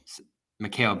 I know.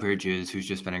 Mikal Bridges, who's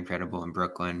just been incredible in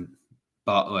Brooklyn.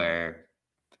 Butler.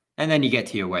 And then you get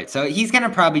to your White. So he's going to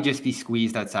probably just be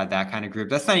squeezed outside that kind of group.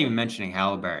 That's not even mentioning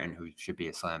Halliburton, who should be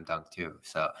a slam dunk too.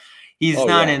 So he's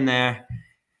not in there.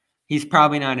 He's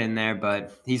probably not in there,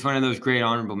 but he's one of those great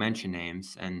honorable mention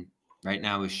names. And right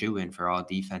now is shoo-in for all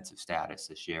defensive status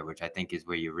this year, which I think is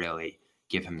where you really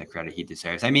give him the credit he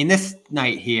deserves. I mean, this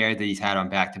night here that he's had on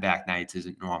back-to-back nights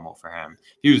isn't normal for him.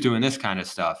 If he was doing this kind of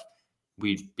stuff,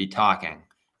 we'd be talking.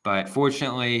 But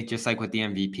fortunately, just like with the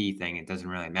MVP thing, it doesn't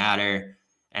really matter.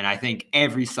 And I think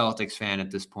every Celtics fan at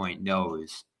this point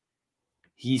knows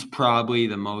he's probably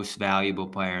the most valuable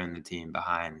player on the team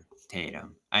behind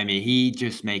Tatum. I mean, he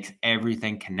just makes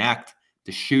everything connect.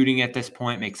 The shooting at this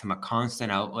point makes him a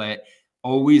constant outlet,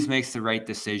 always makes the right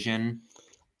decision.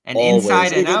 And always.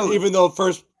 Inside and out. Even though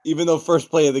first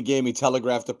play of the game, he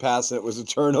telegraphed a pass and it was a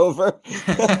turnover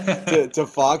to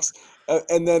Fox.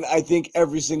 And then I think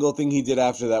every single thing he did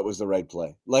after that was the right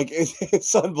play. Like,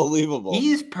 it's unbelievable.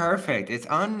 He's perfect. It's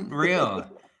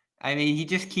unreal. I mean, he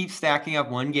just keeps stacking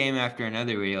up one game after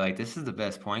another where you're like, this is the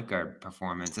best point guard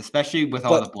performance, especially with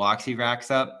all the blocks he racks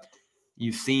up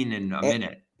you've seen in a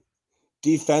minute.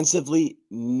 Defensively,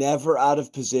 never out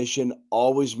of position,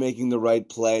 always making the right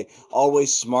play,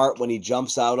 always smart when he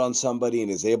jumps out on somebody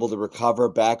and is able to recover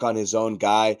back on his own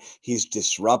guy. He's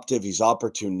disruptive. He's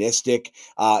opportunistic.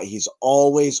 He's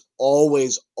always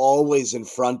in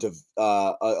front of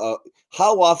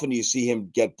how often do you see him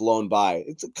get blown by?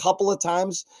 It's a couple of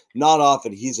times, not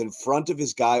often. He's in front of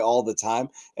his guy all the time.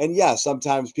 And yeah,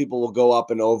 sometimes people will go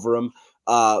up and over him.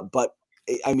 But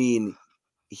I mean,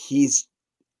 he's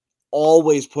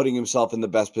always putting himself in the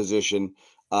best position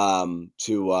to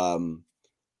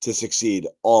succeed.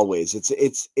 Always.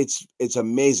 It's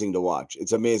amazing to watch.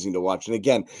 It's amazing to watch. And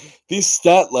again, these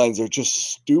stat lines are just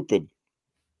stupid.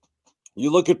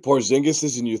 You look at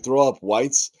Porzingis's and you throw up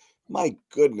White's. My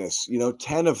goodness,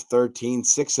 10 of 13,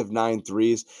 6 of 9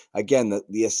 threes. Again,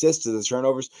 the assists to the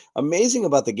turnovers. Amazing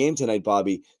about the game tonight,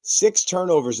 Bobby. 6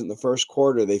 turnovers in the first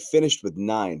quarter. They finished with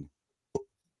 9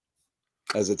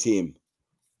 as a team.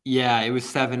 Yeah, it was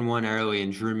 7-1 early,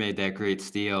 and Drew made that great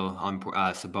steal on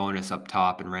Sabonis up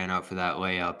top and ran out for that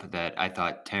layup that I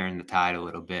thought turned the tide a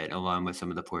little bit, along with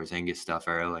some of the Porzingis stuff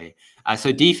early.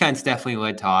 So defense definitely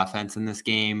led to offense in this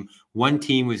game. One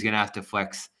team was going to have to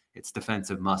flex its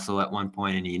defensive muscle at one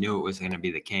point, and you knew it was going to be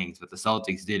the Kings, but the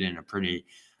Celtics did in a pretty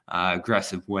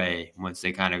aggressive way once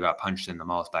they kind of got punched in the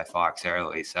mouth by Fox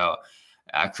early. So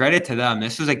credit to them.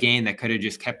 This was a game that could have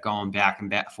just kept going back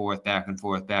and forth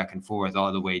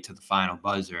all the way to the final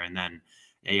buzzer. And then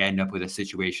they end up with a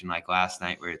situation like last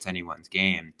night where it's anyone's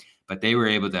game. But they were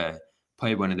able to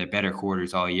play one of their better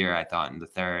quarters all year, I thought, in the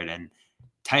third, and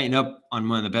tighten up on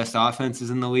one of the best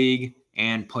offenses in the league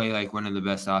and play like one of the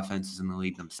best offenses in the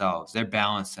league themselves. Their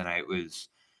balance tonight was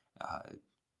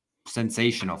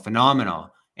sensational,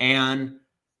 phenomenal. And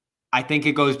I think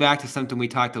it goes back to something we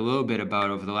talked a little bit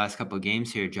about over the last couple of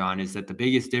games here, John, is that the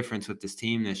biggest difference with this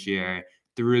team this year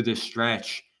through the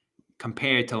stretch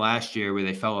compared to last year where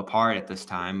they fell apart at this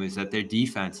time was that their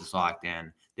defense is locked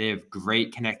in. They have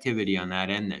great connectivity on that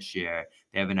end this year.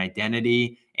 They have an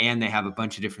identity, and they have a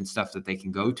bunch of different stuff that they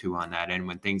can go to on that end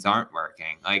when things aren't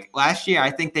working. Like last year,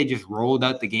 I think they just rolled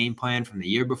out the game plan from the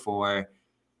year before,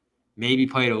 maybe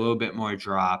played a little bit more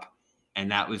drop,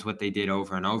 and that was what they did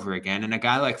over and over again. And a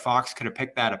guy like Fox could have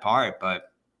picked that apart,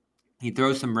 but he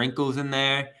throws some wrinkles in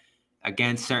there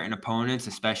against certain opponents,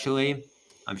 especially.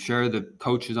 I'm sure the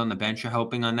coaches on the bench are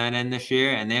helping on that end this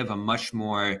year, and they have a much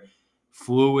more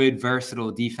fluid,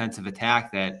 versatile defensive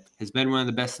attack that has been one of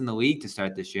the best in the league to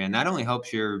start this year. And that only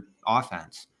helps your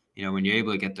offense, when you're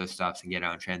able to get those stops and get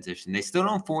out in transition. They still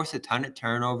don't force a ton of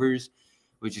turnovers,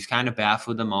 which has kind of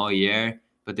baffled them all year,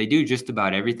 but they do just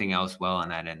about everything else well on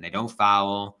that end. They don't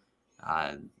foul.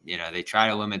 They try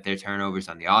to limit their turnovers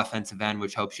on the offensive end,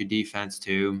 which helps your defense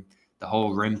too. The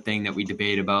whole rim thing that we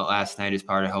debated about last night is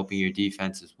part of helping your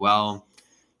defense as well.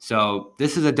 So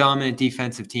this is a dominant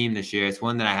defensive team this year. It's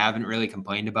one that I haven't really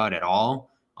complained about at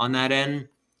all on that end.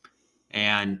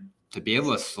 And to be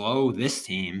able to slow this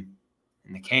team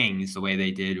and the Kings the way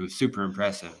they did was super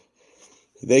impressive.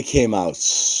 They came out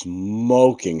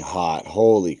smoking hot.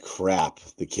 Holy crap,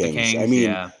 the Kings. I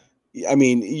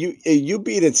mean, you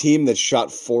beat a team that shot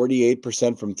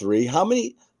 48% from three. How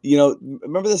many,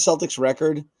 remember the Celtics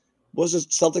record? Was it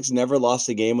Celtics never lost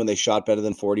a game when they shot better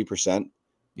than 40%?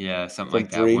 Yeah, something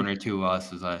like that. 1 or 2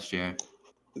 losses last year.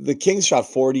 The Kings shot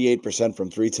 48%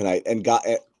 from three tonight and got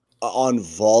on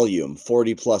volume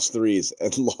 40+ threes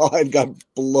and got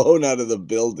blown out of the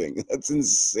building. That's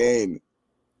insane.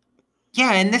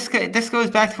 Yeah, and this goes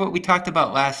back to what we talked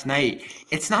about last night.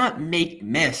 It's not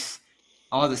miss.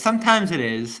 Sometimes it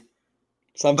is.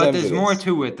 But there's more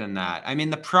to it than that. I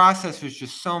mean, the process was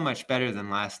just so much better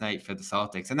than last night for the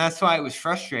Celtics. And that's why it was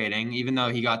frustrating, even though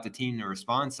he got the team to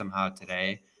respond somehow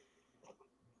today,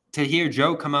 to hear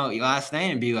Joe come out last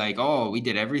night and be like, oh, we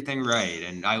did everything right,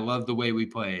 and I love the way we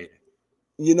played.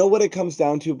 You know what it comes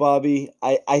down to, Bobby?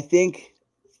 I think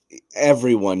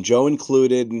everyone, Joe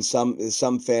included, and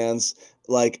some fans,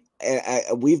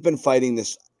 we've been fighting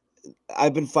this.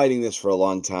 I've been fighting this for a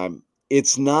long time.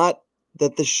 It's not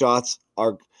that the shots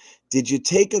are – did you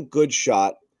take a good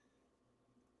shot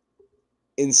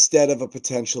instead of a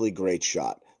potentially great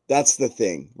shot? That's the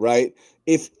thing, right?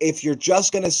 If you're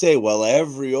just going to say, well,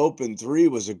 every open three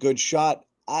was a good shot,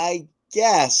 I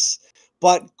guess.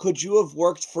 But could you have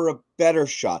worked for a better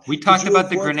shot? We talked about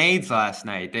the grenades last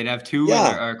night. They'd have two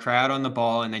a crowd on the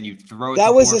ball, and then you throw it.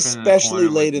 That was especially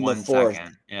late in the fourth.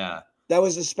 Yeah. That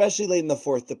was especially late in the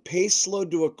fourth. The pace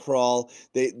slowed to a crawl.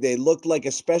 They looked like,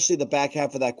 especially the back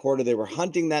half of that quarter, they were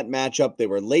hunting that matchup. They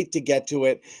were late to get to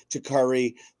it, to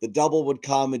Curry. The double would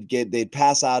come and they'd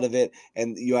pass out of it.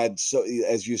 And you had, so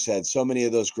as you said, so many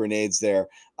of those grenades there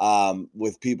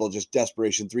with people just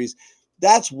desperation threes.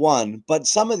 That's one. But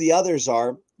some of the others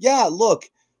are, look,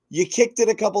 you kicked it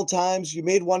a couple times. You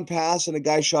made one pass and a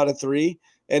guy shot a three.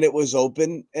 And it was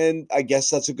open, and I guess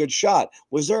that's a good shot.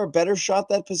 Was there a better shot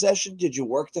that possession? Did you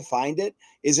work to find it?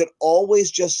 Is it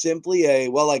always just simply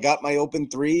I got my open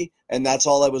three, and that's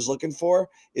all I was looking for?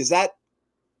 Is that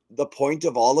the point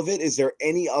of all of it? Is there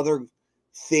any other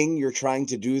thing you're trying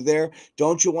to do there?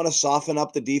 Don't you want to soften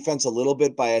up the defense a little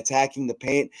bit by attacking the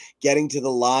paint, getting to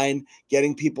the line,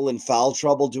 getting people in foul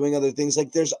trouble, doing other things?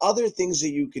 There's other things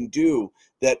that you can do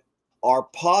that are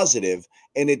positive,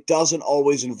 and it doesn't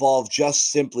always involve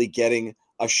just simply getting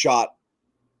a shot,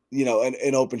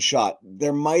 an open shot.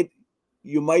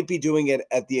 You might be doing it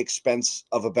at the expense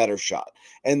of a better shot.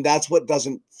 And that's what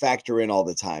doesn't factor in all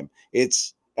the time.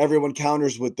 It's everyone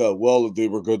counters with they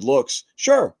were good looks.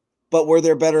 Sure. But were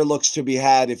there better looks to be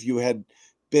had if you had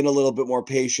been a little bit more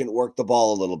patient, worked the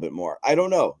ball a little bit more? I don't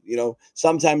know.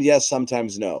 Sometimes yes,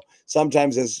 sometimes no.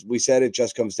 Sometimes, as we said, it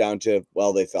just comes down to,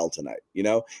 they fell tonight,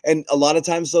 and a lot of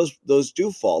times those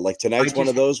do fall. Like tonight's one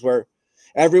of those where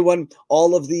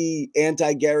all of the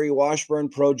anti-Gary Washburn,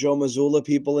 pro Joe Mazzulla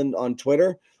people on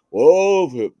Twitter,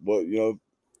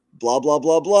 blah, blah,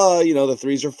 blah, blah. You know, the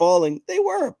threes are falling. They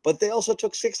were, but they also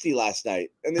took 60 last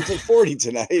night and they took 40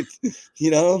 tonight,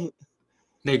 you know?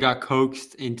 They got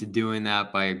coaxed into doing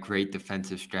that by a great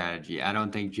defensive strategy. I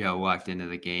don't think Joe walked into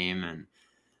the game, and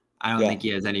I don't think he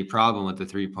has any problem with the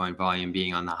three-point volume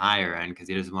being on the higher end because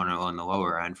he doesn't want to on the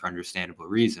lower end for understandable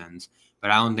reasons. But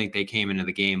I don't think they came into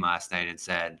the game last night and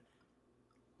said,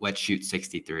 let's shoot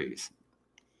 63s.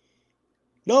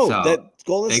 No, so that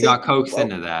Golden State got coaxed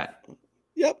into that.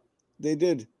 Yep, they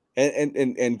did.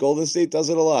 And Golden State does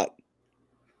it a lot.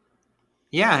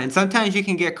 Yeah, and sometimes you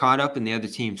can get caught up in the other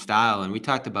team's style. And we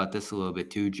talked about this a little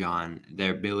bit too, John,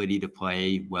 their ability to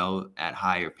play well at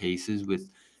higher paces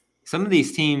with some of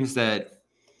these teams that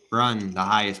run the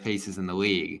highest paces in the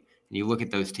league. And you look at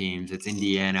those teams, it's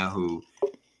Indiana who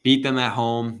beat them at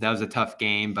home. That was a tough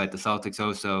game, but the Celtics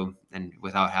also, and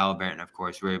without Halliburton, of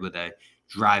course, were able to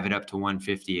drive it up to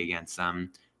 150 against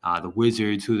them. The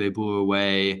Wizards, who they blew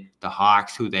away, the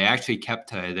Hawks, who they actually kept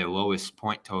to their lowest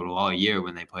point total all year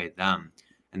when they played them,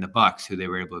 and the Bucks, who they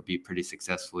were able to beat pretty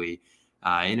successfully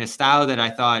in a style that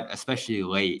I thought, especially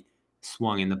late,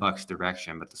 swung in the Bucks'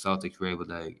 direction. But the Celtics were able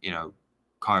to,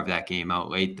 carve that game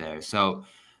out late there. So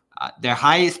their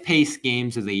highest paced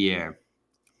games of the year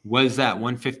was that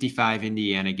 155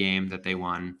 Indiana game that they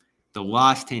won. The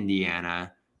loss to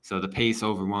Indiana, so the pace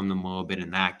overwhelmed them a little bit in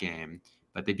that game.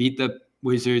 But they beat the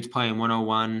Wizards playing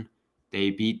 101. They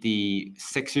beat the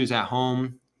Sixers at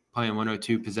home playing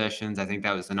 102 possessions. I think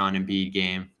that was the non-Embiid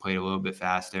game, played a little bit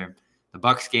faster. The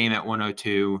Bucks game at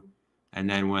 102, and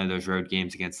then one of those road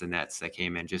games against the Nets that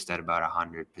came in just at about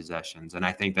 100 possessions. And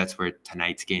I think that's where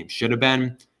tonight's game should have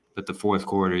been, but the fourth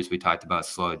quarter, as we talked about,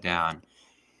 slowed down.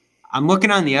 I'm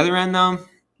looking on the other end, though.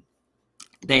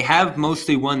 They have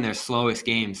mostly won their slowest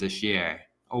games this year.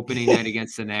 Opening night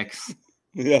against the Knicks,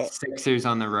 Sixers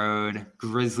on the road,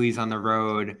 Grizzlies on the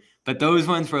road. But those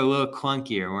ones were a little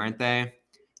clunkier, weren't they?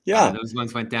 Yeah. Those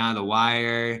ones went down the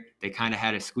wire. They kind of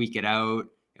had to squeak it out.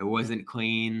 It wasn't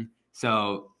clean.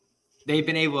 So they've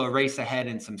been able to race ahead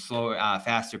in some slower,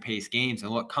 faster-paced games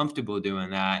and look comfortable doing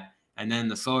that. And then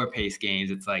the slower-paced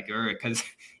games, it's like, because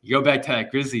you go back to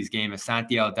that Grizzlies game, if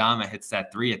Santi Aldama hits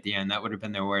that three at the end, that would have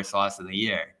been their worst loss of the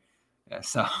year.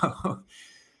 So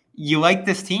you like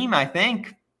this team, I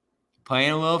think,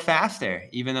 playing a little faster,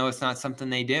 even though it's not something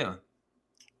they do.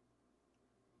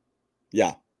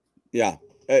 Yeah.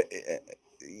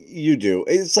 You do.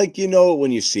 It's like,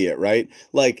 when you see it, right?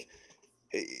 Like,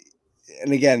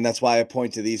 and again, that's why I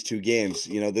point to these two games.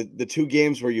 The two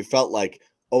games where you felt like,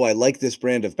 oh, I like this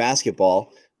brand of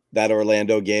basketball. That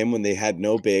Orlando game when they had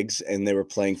no bigs and they were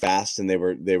playing fast and they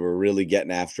were really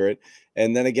getting after it.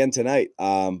 And then again tonight.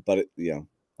 But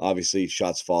obviously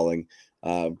shots falling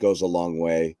goes a long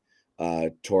way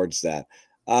towards that.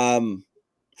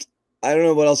 I don't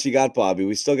know what else you got, Bobby.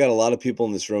 We still got a lot of people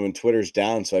in this room and Twitter's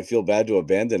down, so I feel bad to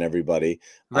abandon everybody.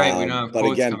 Right, we don't have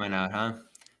quotes coming out, huh?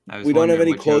 We don't have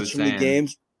any quotes from the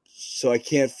games, so I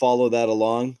can't follow that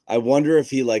along. I wonder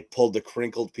if he pulled a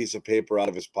crinkled piece of paper out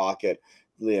of his pocket,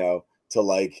 to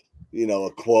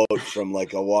a quote from a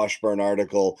Washburn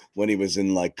article when he was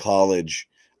in college,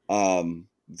 to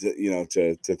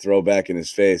throw back in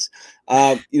his face.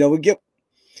 We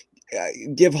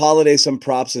give Holiday some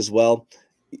props as well.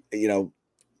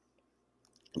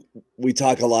 We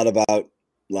talk a lot about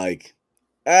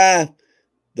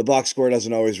the box score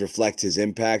doesn't always reflect his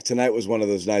impact. Tonight was one of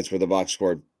those nights where the box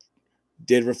score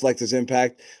did reflect his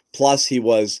impact. Plus, he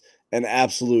was an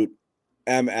absolute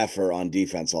MFer on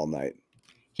defense all night.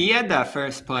 He had that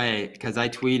first play because I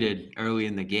tweeted early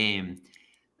in the game,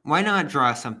 why not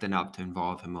draw something up to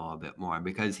involve him a little bit more?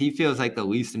 Because he feels like the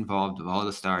least involved of all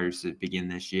the starters to begin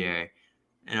this year.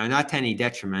 Not to any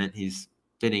detriment. He's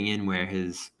fitting in where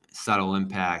his subtle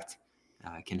impact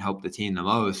can help the team the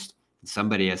most.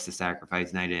 Somebody has to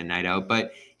sacrifice night in and night out,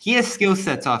 but he has skill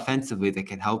sets offensively that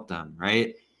can help them,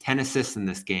 right? 10 assists in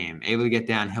this game, able to get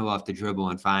downhill off the dribble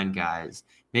and find guys,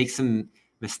 make some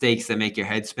mistakes that make your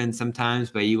head spin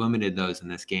sometimes, but he limited those in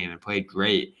this game and played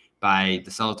great by the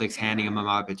Celtics handing him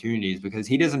opportunities because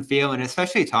he doesn't feel, and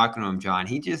especially talking to him, John,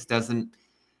 he just doesn't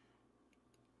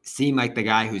seem like the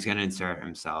guy who's going to insert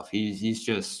himself. He's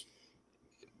just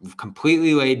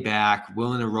completely laid back,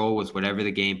 willing to roll with whatever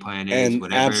the game plan is, and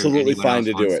whatever absolutely fine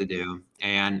to do it.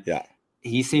 And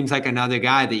he seems like another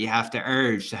guy that you have to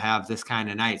urge to have this kind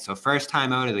of night. So first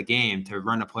time out of the game to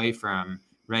run a play from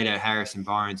right at Harrison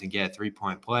Barnes and get a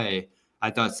 3-point play, I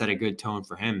thought set a good tone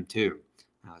for him too.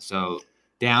 So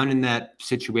down in that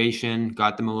situation,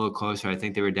 got them a little closer. I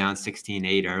think they were down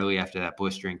 16-8 early after that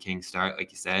blistering King start,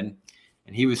 like you said.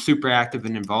 And he was super active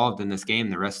and involved in this game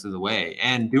the rest of the way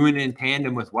and doing it in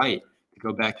tandem with White.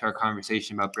 go back to our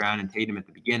conversation about Brown and Tatum at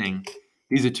the beginning,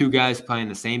 these are two guys playing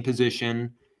the same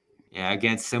position,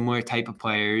 against similar type of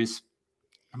players,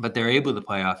 but they're able to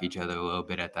play off each other a little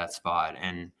bit at that spot.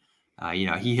 And,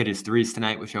 he hit his threes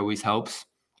tonight, which always helps,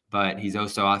 but he's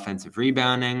also offensive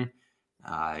rebounding.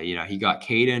 He got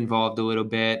Kata involved a little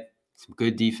bit, some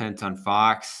good defense on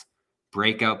Fox,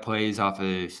 breakout plays off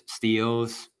of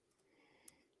steals.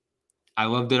 I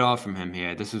loved it all from him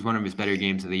here. This was one of his better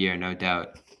games of the year, no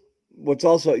doubt. What's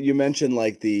also, you mentioned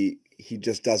like he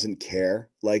just doesn't care.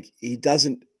 Like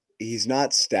he's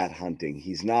not stat hunting.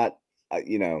 He's not,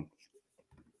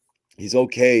 he's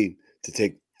okay to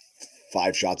take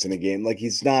 5 shots in a game. Like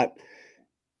he's not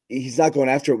going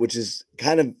after it, which is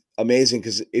kind of amazing.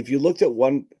 Because if you looked at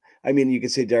one, you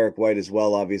could say Derek White as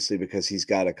well, obviously, because he's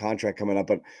got a contract coming up,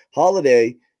 but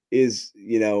Holiday is,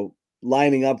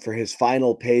 lining up for his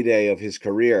final payday of his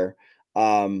career.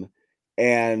 He's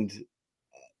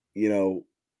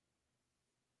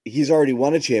already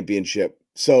won a championship.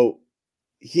 So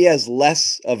he has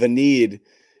less of a need.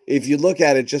 If you look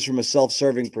at it just from a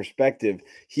self-serving perspective,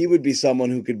 he would be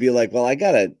someone who could be like, well, I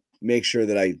got to make sure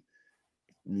that I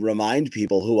remind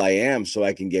people who I am so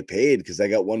I can get paid, because I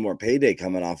got one more payday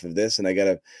coming off of this and I got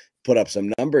to put up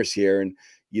some numbers here. And,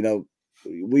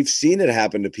 we've seen it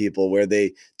happen to people where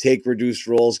they take reduced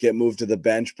roles, get moved to the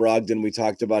bench. Brogdon, we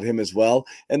talked about him as well.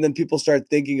 And then people start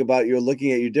thinking about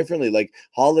looking at you differently. Like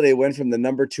Holiday went from the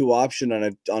number 2 option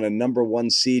on a number 1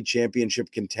 seed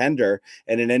championship contender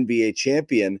and an NBA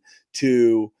champion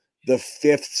to the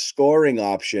 5th scoring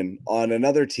option on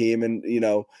another team and,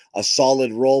 a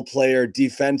solid role player,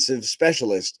 defensive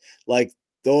specialist. Like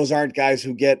those aren't guys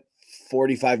who get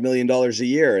 $45 million a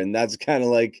year. And that's kind of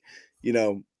like,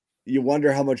 you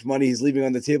wonder how much money he's leaving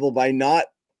on the table by not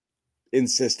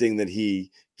insisting that he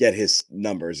get his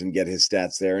numbers and get his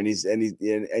stats there. And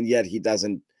yet he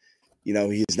doesn't,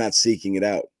 he's not seeking it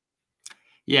out.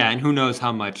 Yeah. And who knows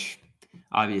how much,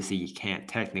 obviously you can't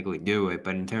technically do it,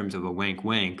 but in terms of a wink,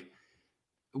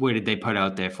 what did they put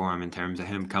out there for him in terms of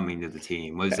him coming to the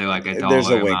team? Was there like a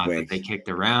dollar amount that they kicked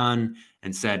around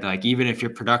and said, like, even if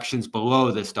your production's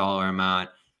below this dollar amount,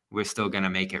 we're still going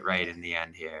to make it right in the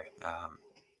end here?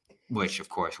 Which, of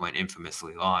course, went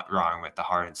infamously wrong with the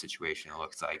Harden situation, it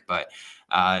looks like. But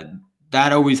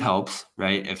that always helps,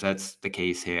 right, if that's the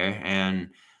case here. And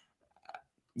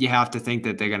you have to think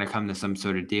that they're going to come to some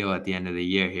sort of deal at the end of the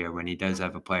year here when he does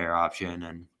have a player option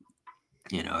and,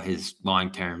 his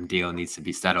long-term deal needs to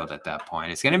be settled at that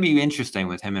point. It's going to be interesting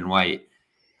with him and White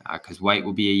because White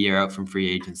will be a year out from free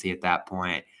agency at that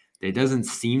point. There doesn't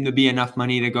seem to be enough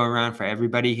money to go around for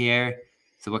everybody here.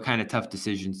 So what kind of tough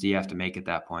decisions do you have to make at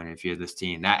that point if you're this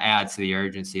team? That adds to the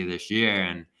urgency of this year.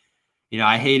 And,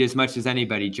 I hate as much as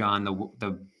anybody, John,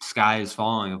 the sky is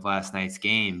falling of last night's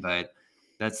game, but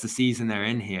that's the season they're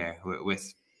in here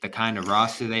with the kind of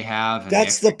roster they have. And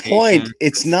that's the point.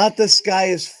 It's not the sky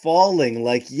is falling.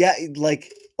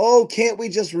 Oh, can't we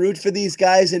just root for these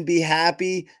guys and be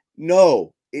happy?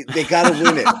 No, they got to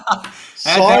win it.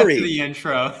 Sorry. That's the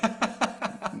intro.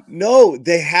 No,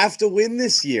 they have to win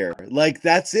this year. Like,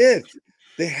 that's it.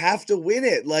 They have to win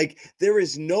it. Like, there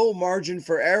is no margin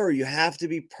for error. You have to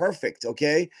be perfect.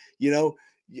 Okay.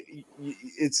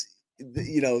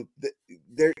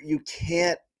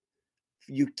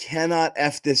 You cannot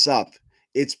F this up.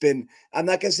 I'm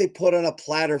not going to say put on a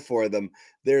platter for them.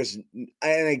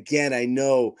 And again, I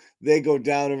know they go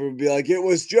down and be like, it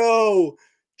was Joe.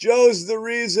 Joe's the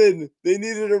reason they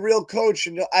needed a real coach.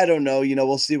 And I don't know,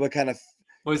 we'll see what kind of,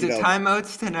 was it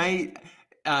timeouts tonight?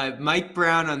 Mike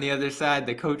Brown on the other side,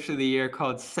 the coach of the year,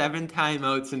 called 7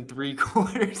 timeouts in 3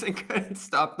 quarters and couldn't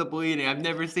stop the bleeding. I've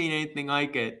never seen anything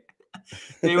like it.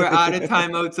 They were out of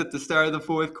timeouts at the start of the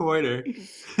 4th quarter.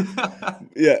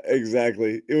 Yeah,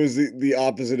 exactly. It was the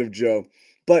opposite of Joe.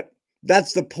 But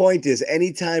that's the point is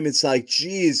anytime it's like,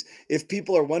 geez, if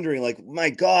people are wondering like, my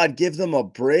God, give them a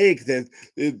break. They're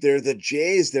the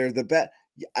Jays. They're the best.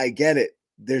 I get it.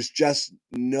 There's just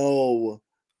no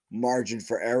margin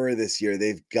for error this year.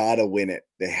 They've got to win it.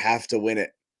 They have to win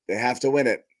it. They have to win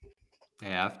it. They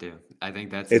have to. I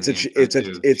think that's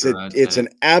it's an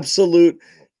absolute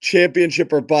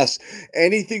championship or bust.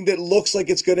 Anything that looks like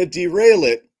it's going to derail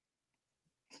it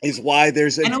is why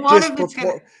there's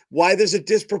a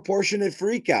disproportionate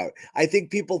freak out. I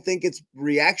think people think it's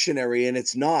reactionary and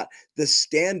it's not. The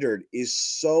standard is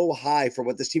so high for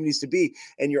what this team needs to be.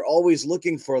 And you're always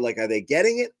looking for like, are they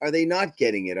getting it? Are they not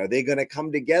getting it? Are they going to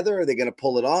come together? Are they going to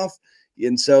pull it off?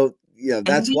 And so,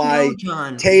 that's why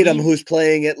Tatum, who's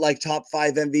playing at like top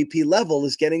 5 MVP level,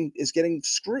 is getting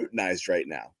scrutinized right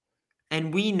now.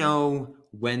 And we know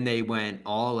when they went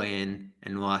all in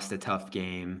and lost a tough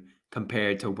game,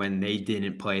 compared to when they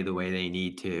didn't play the way they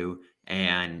need to,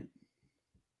 and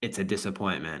it's a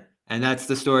disappointment. And that's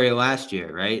the story of last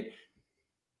year, right?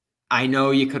 I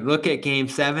know you could look at Game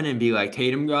 7 and be like,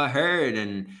 Tatum got hurt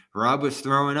and Rob was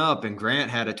throwing up and Grant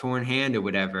had a torn hand or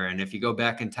whatever. And if you go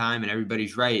back in time and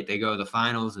everybody's right, they go to the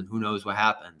finals and who knows what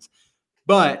happens.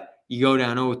 But you go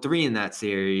down 0-3 in that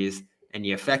series and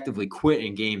you effectively quit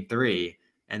in Game 3,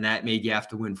 and that made you have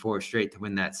to win 4 straight to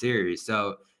win that series.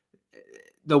 So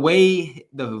the way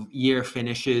the year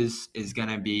finishes is going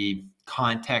to be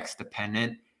context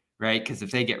dependent, right? Because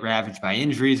if they get ravaged by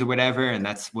injuries or whatever, and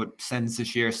that's what sends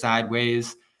this year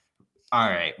sideways, all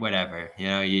right, whatever.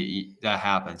 That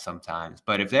happens sometimes.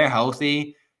 But if they're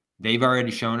healthy, they've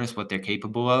already shown us what they're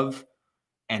capable of,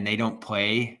 and they don't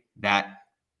play that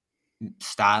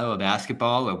style of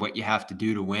basketball or what you have to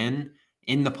do to win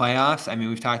in the playoffs. I mean,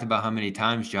 we've talked about how many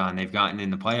times, John, they've gotten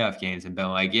in the playoff games and been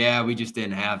like, yeah, we just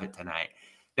didn't have it tonight.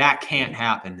 That can't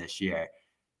happen this year.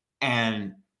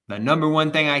 And the number one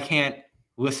thing I can't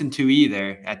listen to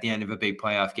either at the end of a big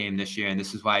playoff game this year, and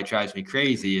this is why it drives me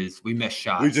crazy, is we missed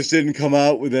shots. We just didn't come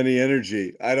out with any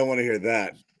energy. I don't want to hear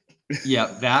that.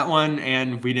 Yep, that one,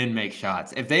 and we didn't make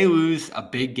shots. If they lose a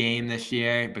big game this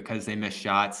year because they missed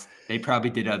shots, they probably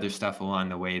did other stuff along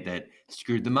the way that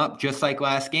screwed them up, just like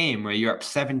last game where you're up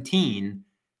 17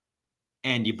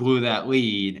 and you blew that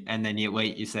lead, and then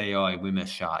you say, oh, we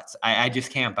missed shots. I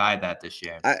just can't buy that this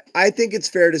year. I think it's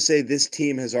fair to say this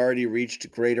team has already reached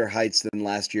greater heights than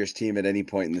last year's team at any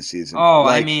point in the season. Oh,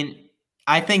 I mean,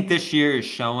 I think this year is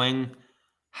showing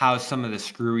how some of the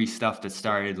screwy stuff that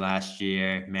started last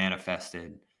year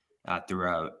manifested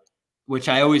throughout, which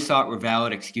I always thought were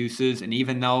valid excuses. And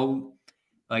even though,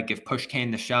 like, if push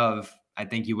came to shove, I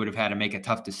think you would have had to make a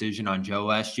tough decision on Joe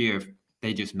last year if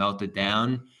they just melted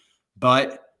down.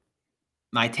 But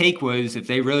my take was, if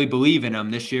they really believe in him,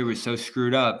 this year was so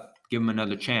screwed up, give him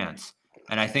another chance.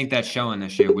 And I think that's showing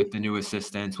this year with the new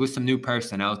assistants, with some new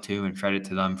personnel too, and credit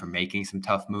to them for making some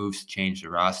tough moves to change the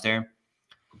roster.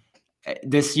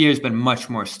 This year's been much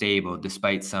more stable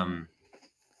despite some,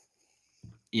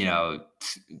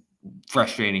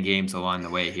 frustrating games along the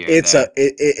way here. This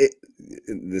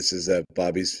is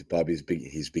Bobby's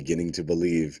he's beginning to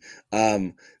believe.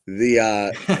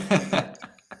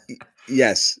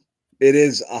 Yes, it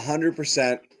is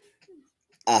 100%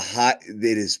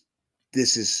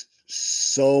 this is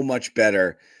so much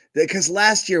better because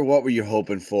last year, what were you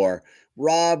hoping for?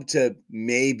 Rob to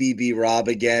maybe be Rob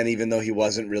again, even though he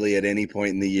wasn't really at any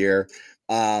point in the year.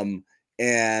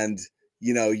 And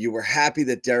you were happy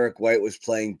that Derek White was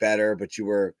playing better, but you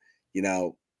were,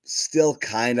 still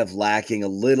kind of lacking a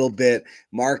little bit.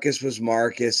 Marcus was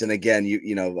Marcus. And again,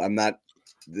 I'm not.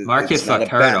 Marcus looked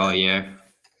hurt all year.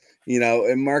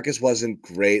 And Marcus wasn't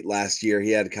great last year.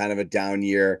 He had kind of a down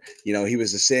year. He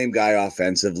was the same guy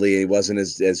offensively. He wasn't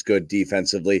as good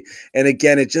defensively. And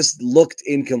again, it just looked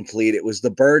incomplete.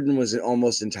 The burden was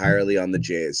almost entirely on the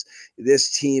Jays.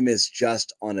 This team is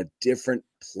just on a different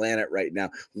planet right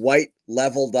now. White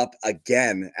leveled up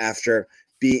again after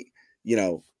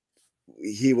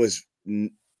he was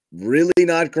really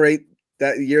not great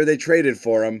that year they traded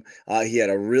for him. He had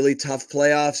a really tough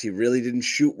playoffs. He really didn't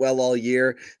shoot well all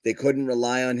year. They couldn't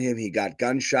rely on him. He got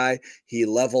gun shy. He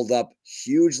leveled up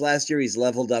huge last year. He's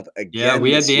leveled up again. Yeah,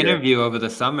 we had the interview over the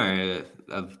summer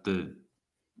of the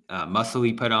muscle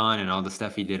he put on and all the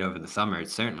stuff he did over the summer.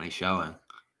 It's certainly showing.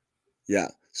 Yeah.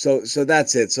 So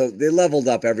that's it. So they leveled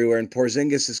up everywhere, and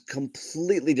Porzingis is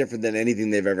completely different than anything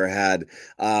they've ever had.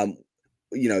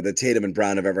 That Tatum and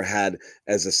Brown have ever had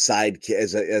as a side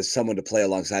as someone to play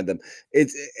alongside them.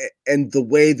 And the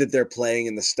way that they're playing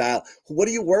and the style. What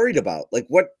are you worried about? Like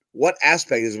what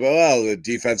aspect is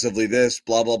defensively this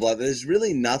blah blah blah? There's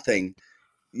really nothing,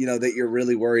 that you're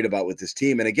really worried about with this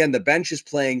team. And again, the bench is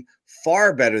playing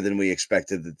far better than we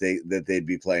expected that they'd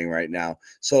be playing right now.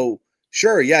 So.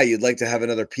 Sure, yeah, you'd like to have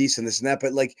another piece in this and that,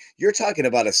 but like you're talking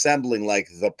about assembling like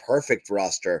the perfect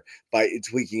roster by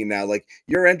tweaking now. Like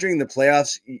you're entering the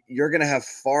playoffs, you're going to have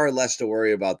far less to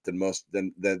worry about than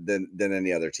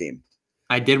any other team.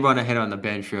 I did want to hit on the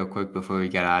bench real quick before we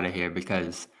get out of here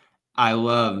because I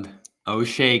loved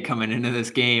O'Shea coming into this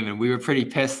game, and we were pretty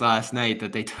pissed last night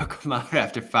that they took him out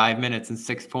after 5 minutes and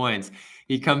 6 points.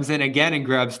 He comes in again and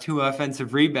grabs 2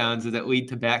 offensive rebounds that lead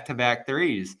to back-to-back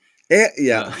threes.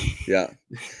 Yeah.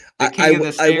 The king of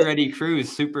the stay ready crew is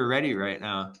super ready right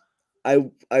now.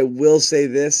 I will say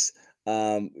this.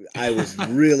 I was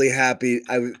really happy.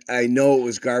 I know it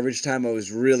was garbage time. I was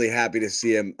really happy to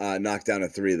see him knock down a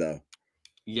 3 though.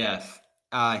 Yes.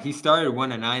 He started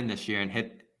 1 of 9 this year and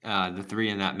hit the 3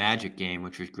 in that Magic game,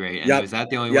 which was great. And was that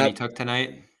the only one he took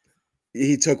tonight?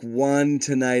 He took one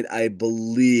tonight, I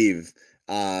believe,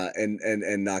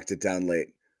 and knocked it down late.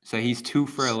 So he's 2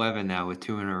 for 11 now with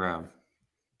 2 in a row.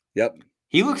 Yep.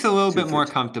 He looks a little 2 bit for more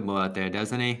 2. comfortable out there,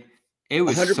 doesn't he? It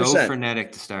was so 100%.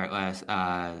 frenetic to start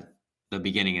the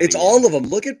beginning of It's the year. all of them.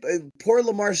 Look at poor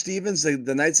Lamar Stevens.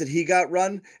 The nights that he got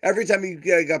run, every time he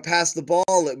got past the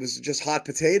ball, it was just hot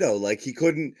potato. Like he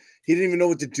didn't even know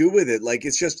what to do with it. Like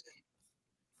it's just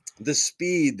the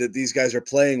speed that these guys are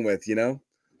playing with, you know?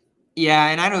 Yeah,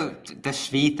 and the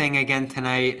Shvee thing again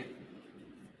tonight,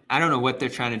 I don't know what they're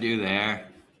trying to do there.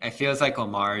 It feels like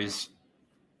Lamar's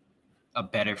a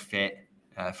better fit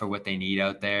for what they need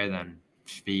out there than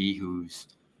Shvee, who's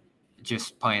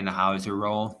just playing the Hauser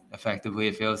role effectively.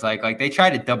 It feels like they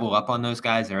tried to double up on those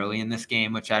guys early in this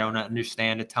game, which I don't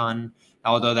understand a ton,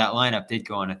 although that lineup did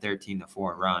go on a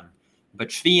 13-4 run. But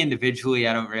Shvee individually,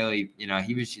 I don't really,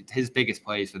 his biggest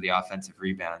plays for the offensive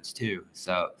rebounds too.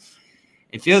 So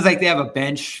it feels like they have a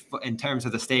bench in terms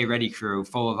of the stay ready crew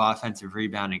full of offensive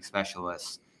rebounding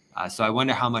specialists. So I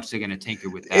wonder how much they're going to tinker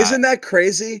with that. Isn't that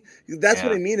crazy? That's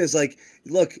what I mean is like,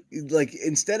 look, like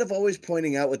instead of always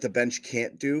pointing out what the bench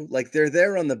can't do, like they're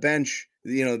there on the bench,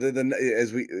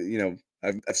 as we,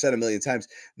 I've said a million times,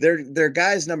 they're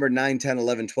guys number 9, 10,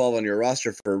 11, 12 on your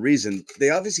roster for a reason.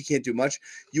 They obviously can't do much.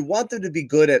 You want them to be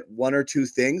good at one or two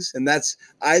things, and that's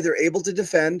either able to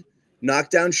defend, knock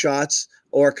down shots,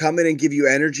 or come in and give you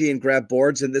energy and grab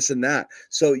boards and this and that.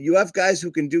 So you have guys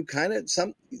who can do kind of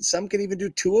some can even do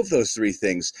two of those three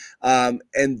things.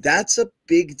 And that's a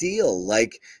big deal.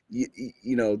 Like,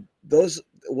 those,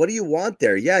 what do you want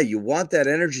there? Yeah, you want that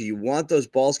energy. You want those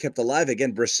balls kept alive.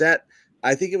 Again, Brissett,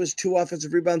 I think it was 2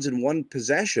 offensive rebounds in one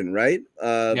possession, right?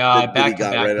 That he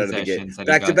got right out of the gate.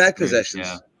 Back-to-back possessions.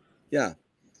 Yeah.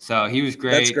 So he was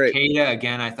great. That's great. Keita,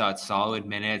 again, I thought solid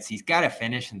minutes. He's got to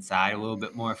finish inside a little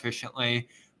bit more efficiently.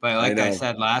 But like I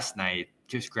said last night,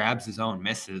 just grabs his own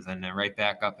misses and then right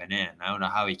back up and in. I don't know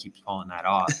how he keeps pulling that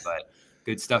off, but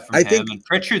good stuff from him. And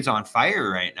Pritchard's on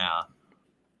fire right now.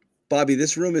 Bobby,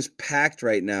 this room is packed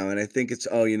right now, and I think it's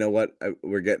you know what?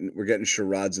 We're getting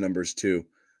Sherrod's numbers too.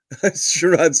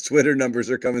 Sherrod's Twitter numbers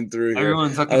are coming through here.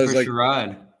 Everyone's looking for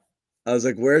Sherrod. I was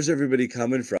like, where's everybody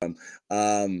coming from?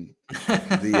 I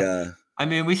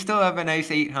mean, we still have a nice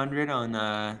 800 on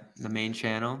the main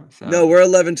channel. So. No, we're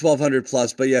 1,100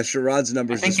 plus, but yeah, Sherrod's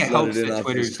numbers just flooded in off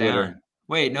Twitter's his Twitter. Down.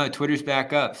 Wait, no, Twitter's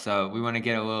back up, so we want to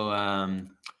get a little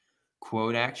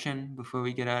quote action before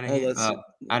we get out of here.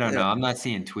 I don't know. I'm not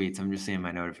seeing tweets. I'm just seeing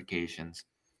my notifications.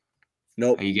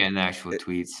 Nope. Are you getting the actual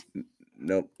tweets?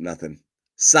 Nope, nothing.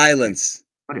 Silence.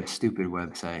 What a stupid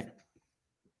website.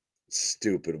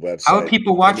 Stupid website. How are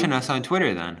people watching us on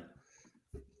Twitter then?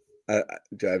 I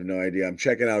have no idea. I'm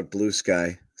checking out Blue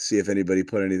Sky, see if anybody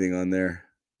put anything on there.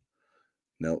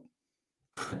 Nope.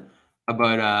 How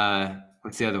about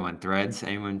what's the other one? Threads?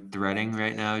 Anyone threading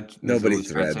right now? Nobody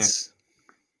threads.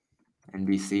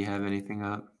 NBC have anything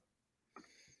up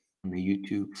on the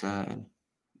YouTube side?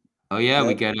 Oh yeah,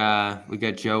 we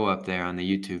got Joe up there on the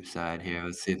YouTube side here.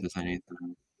 Let's see if there's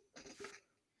anything.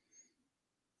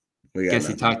 I guess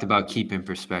he talked about keeping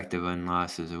perspective on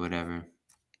losses or whatever.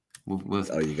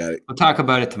 You got it. We'll talk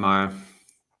about it tomorrow.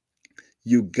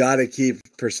 You got to keep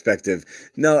perspective.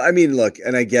 No, I mean, look,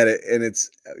 and I get it. And it's,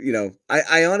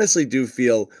 I honestly do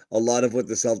feel a lot of what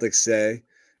the Celtics say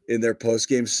in their post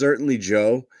game, certainly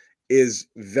Joe, is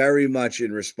very much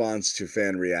in response to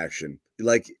fan reaction.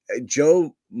 Like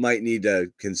Joe might need to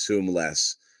consume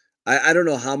less. I don't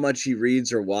know how much he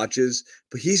reads or watches,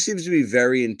 but he seems to be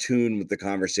very in tune with the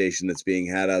conversation that's being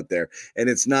had out there. And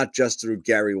it's not just through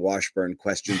Gary Washburn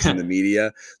questions in the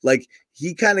media. Like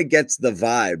he kind of gets the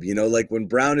vibe, like when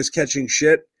Brown is catching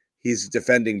shit, he's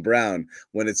defending Brown.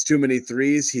 When it's too many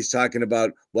threes, he's talking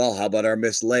about, well, how about our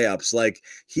missed layups? Like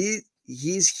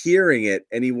he's hearing it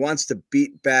and he wants to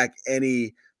beat back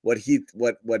any what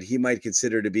he might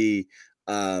consider to be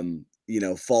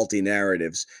faulty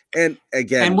narratives. And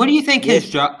again, and what do you think his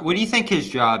job? What do you think his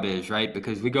job is? Right,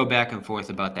 because we go back and forth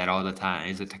about that all the time.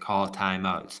 Is it to call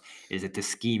timeouts? Is it to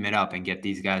scheme it up and get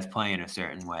these guys playing a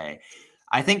certain way?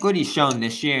 I think what he's shown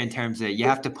this year in terms of you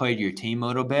have to play to your team a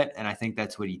little bit, and I think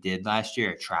that's what he did last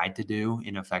year. Or tried to do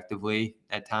ineffectively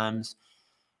at times.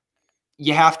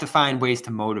 You have to find ways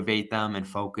to motivate them and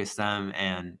focus them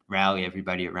and rally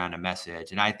everybody around a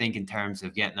message. And I think in terms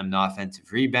of getting them the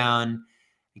offensive rebound,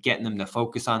 getting them to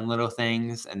focus on little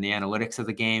things and the analytics of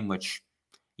the game, which,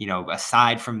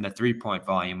 aside from the 3-point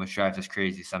volume, which drives us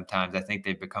crazy sometimes, I think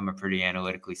they've become a pretty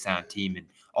analytically sound team in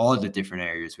all of the different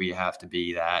areas where you have to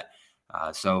be that.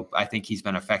 So I think he's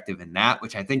been effective in that,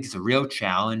 which I think is a real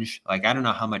challenge. Like, I don't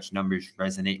know how much numbers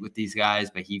resonate with these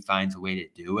guys, but he finds a way to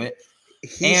do it.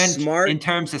 he's smart. In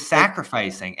terms of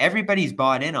sacrificing, everybody's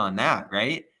bought in on that,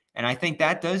 right? And I think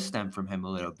that does stem from him a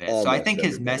little bit. So I think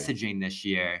his messaging this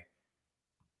year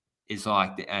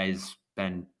has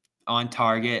been on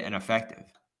target and effective.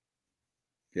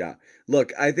 Yeah.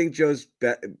 Look, I think Joe's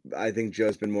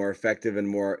been more effective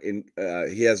and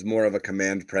he has more of a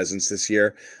command presence this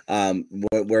year.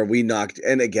 Where we knocked,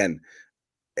 and again,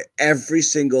 every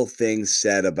single thing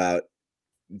said about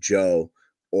Joe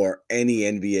or any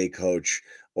NBA coach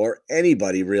or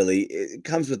anybody really, it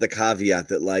comes with the caveat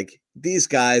that these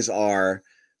guys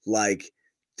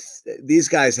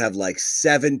have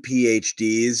 7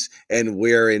 PhDs and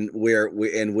we're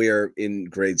in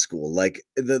grade school.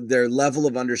 Their level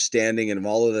of understanding and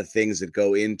all of the things that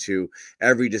go into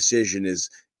every decision is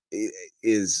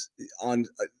on.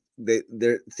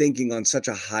 They're thinking on such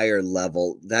a higher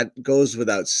level that goes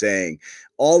without saying.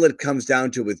 All it comes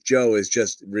down to with Joe is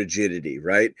just rigidity,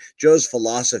 right? Joe's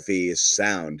philosophy is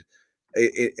sound.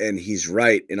 And he's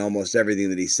right in almost everything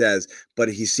that he says,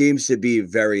 but he seems to be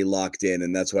very locked in,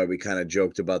 and that's why we kind of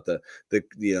joked about the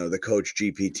coach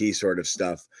GPT sort of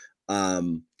stuff.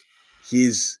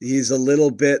 He's a little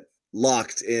bit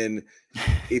locked in.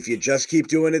 If you just keep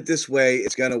doing it this way,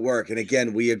 it's going to work. And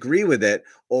again, we agree with it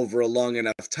over a long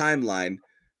enough timeline,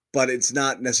 but it's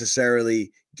not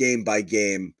necessarily game by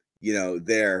game. In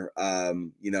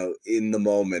the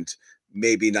moment.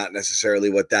 Maybe not necessarily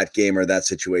what that game or that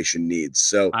situation needs.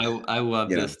 So I love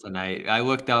this tonight. I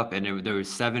looked up and there was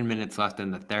 7 minutes left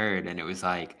in the third, and it was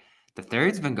like the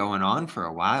third's been going on for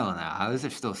a while now. How is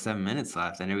there still 7 minutes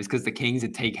left? And it was because the Kings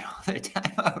had taken all their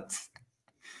timeouts,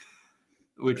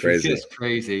 which was just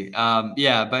crazy.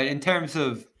 But in terms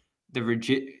of the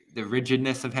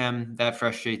rigidness of him, that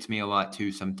frustrates me a lot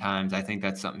too sometimes. I think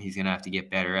that's something he's going to have to get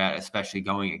better at, especially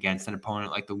going against an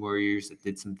opponent like the Warriors that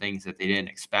did some things that they didn't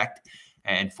expect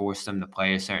and forced them to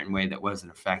play a certain way that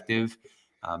wasn't effective.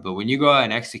 But when you go out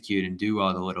and execute and do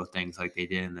all the little things like they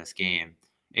did in this game,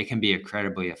 it can be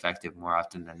incredibly effective more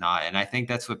often than not. And I think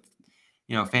that's what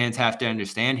fans have to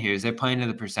understand here is they're playing to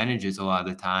the percentages a lot of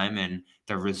the time, and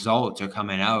the results are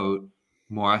coming out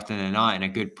more often than not in a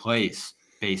good place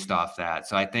based off that.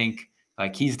 So I think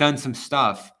he's done some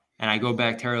stuff, and I go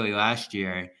back to early last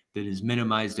year, that has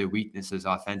minimized their weaknesses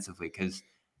offensively. Because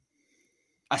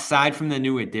aside from the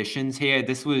new additions here,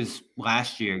 this was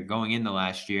last year, going into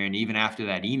last year, and even after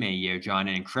that Ime year, John,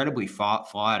 an incredibly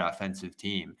flawed offensive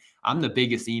team. I'm the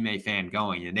biggest Ime fan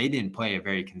going, and they didn't play a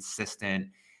very consistent,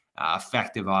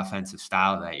 effective offensive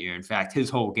style that year. In fact, his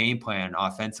whole game plan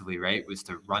offensively, right, was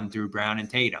to run through Brown and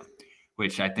Tatum,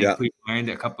 which I think we learned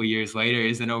a couple years later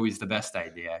isn't always the best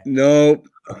idea. Nope.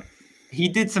 He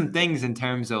did some things in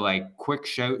terms of quick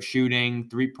shooting,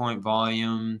 3-point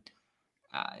volume,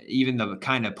 even the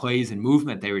kind of plays and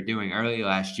movement they were doing early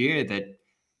last year that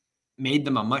made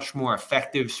them a much more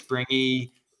effective,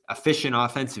 springy, efficient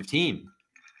offensive team.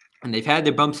 And they've had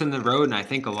their bumps in the road, and I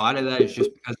think a lot of that is just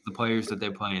because of the players that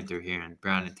they're playing through here in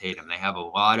Brown and Tatum. They have a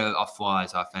lot of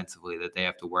flaws offensively that they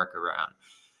have to work around.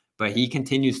 But he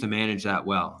continues to manage that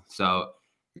well. So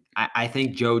I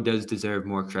think Joe does deserve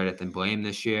more credit than blame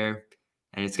this year.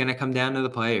 And it's going to come down to the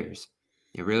players.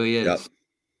 It really is.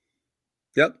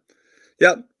 Yep.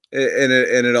 And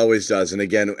it always does. And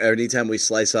again, anytime we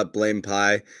slice up blame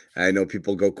pie, I know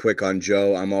people go quick on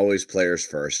Joe. I'm always players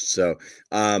first. So,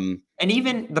 and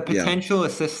even the potential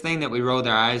assist thing that we rolled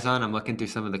our eyes on, I'm looking through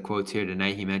some of the quotes here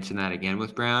tonight. He mentioned that again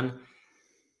with Brown.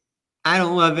 I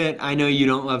don't love it. I know you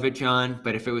don't love it, John,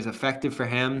 but if it was effective for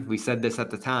him, we said this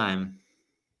at the time,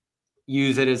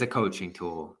 use it as a coaching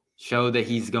tool. Show that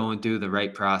he's going through the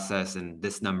right process and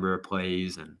this number of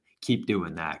plays, and keep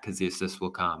doing that because the assists will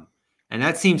come. And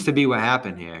that seems to be what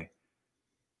happened here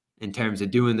in terms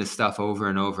of doing this stuff over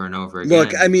and over and over again.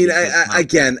 Look, I mean, I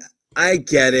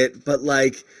get it, but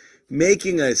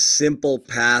making a simple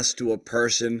pass to a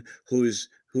person who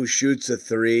shoots a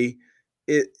three,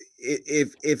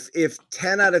 if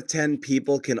 10 out of 10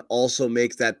 people can also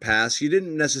make that pass, you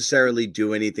didn't necessarily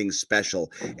do anything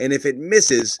special. And if it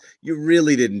misses, you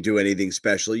really didn't do anything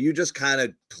special. You just kind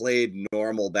of played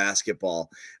normal basketball.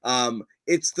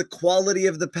 It's the quality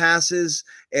of the passes,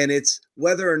 and it's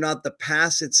whether or not the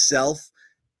pass itself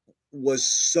was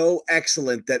so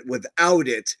excellent that without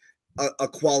it, a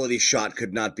quality shot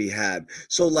could not be had.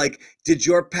 So, did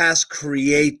your pass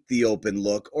create the open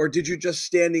look, or did you just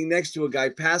standing next to a guy,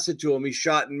 pass it to him, he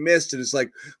shot and missed, and it's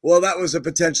well, that was a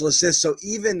potential assist. So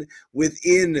even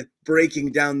within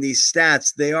breaking down these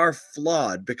stats, they are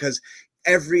flawed because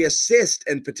every assist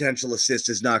and potential assist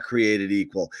is not created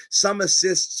equal. Some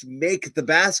assists make the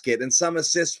basket, and some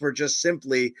assists were just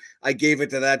simply, I gave it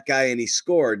to that guy and he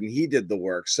scored and he did the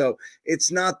work. So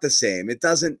it's not the same.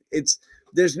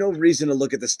 There's no reason to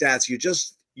look at the stats. You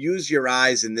just use your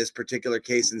eyes in this particular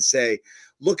case and say,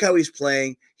 look how he's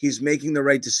playing. He's making the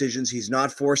right decisions. He's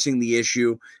not forcing the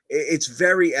issue. It's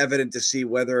very evident to see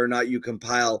whether or not you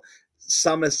compile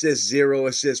some assists, 0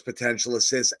 assists, potential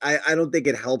assists. I don't think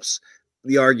it helps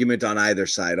the argument on either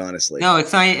side, honestly. No,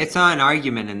 it's not an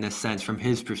argument in this sense from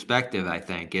his perspective. I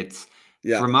think it's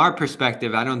from our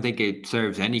perspective. I don't think it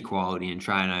serves any quality in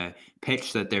trying to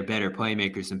pitch that they're better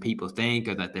playmakers than people think,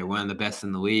 or that they're one of the best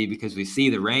in the league, because we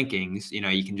see the rankings.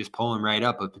 You can just pull them right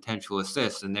up of potential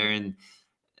assists, and they're in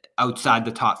outside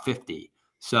the top 50.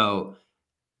 So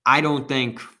I don't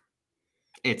think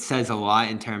it says a lot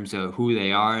in terms of who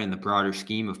they are in the broader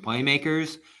scheme of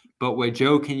playmakers. But what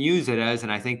Joe can use it as,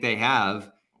 and I think they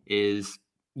have, is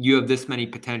you have this many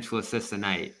potential assists a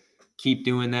night. Keep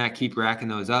doing that. Keep racking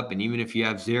those up. And even if you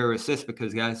have 0 assists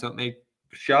because guys don't make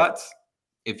shots,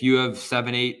 if you have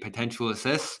 7, 8 potential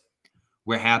assists,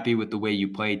 we're happy with the way you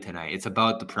played tonight. It's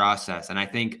about the process. And I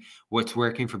think what's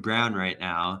working for Brown right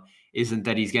now isn't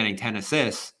that he's getting 10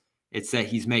 assists. It's that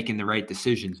he's making the right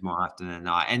decisions more often than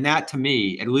not. And that, to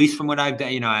me, at least from what I've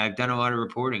done, I've done a lot of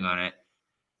reporting on it.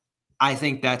 I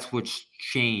think that's what's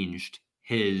changed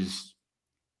his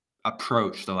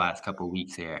approach the last couple of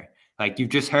weeks here. Like, you've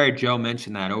just heard Joe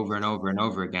mention that over and over and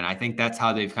over again. I think that's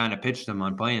how they've kind of pitched him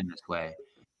on playing this way.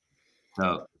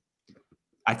 So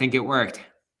I think it worked.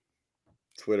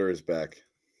 Twitter is back.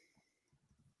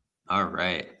 All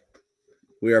right.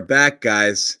 We are back,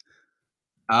 guys.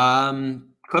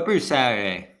 Clippers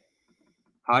Saturday.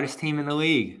 Hottest team in the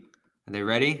league. Are they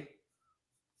ready?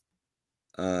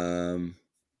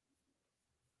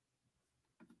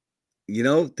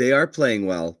 They are playing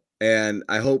well, and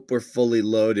I hope we're fully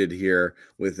loaded here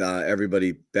with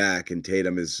everybody back, and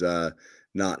Tatum is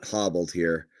not hobbled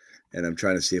here. And I'm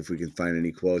trying to see if we can find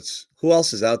any quotes. Who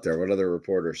else is out there? What other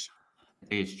reporters? I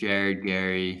think it's Jared,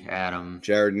 Gary, Adam.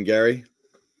 Jared and Gary?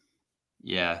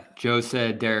 Yeah. Joe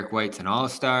said Derek White's an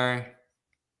all-star.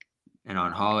 And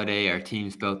on Holiday, our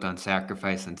team's built on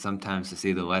sacrifice and sometimes to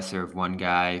see the lesser of one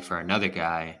guy for another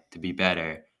guy to be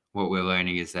better. What we're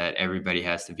learning is that everybody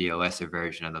has to be a lesser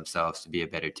version of themselves to be a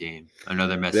better team.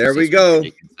 Another message. There we go.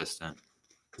 Consistent.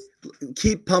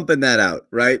 Keep pumping that out,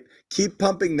 right? Keep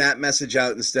pumping that message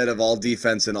out instead of all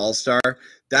defense and all-star.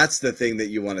 That's the thing that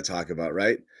you want to talk about,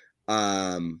 right?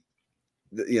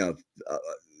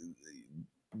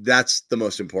 That's the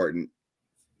most important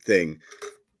thing.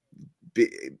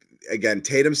 Again,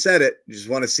 Tatum said it. You just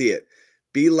want to see it.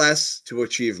 Be less to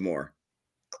achieve more.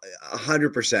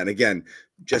 100%. Again,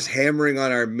 just hammering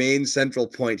on our main central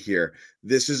point here.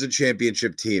 This is a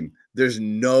championship team. There's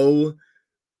no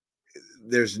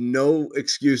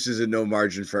excuses and no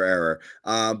margin for error.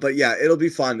 But yeah, it'll be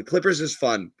fun. The Clippers is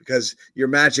fun because you're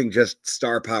matching just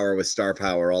star power with star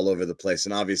power all over the place.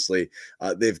 And obviously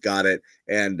they've got it.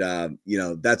 And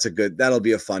that'll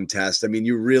be a fun test. I mean,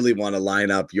 you really want to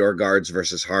line up your guards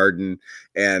versus Harden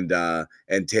and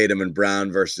Tatum and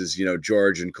Brown versus,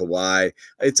 George and Kawhi.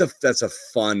 That's a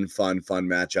fun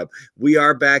matchup. We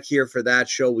are back here for that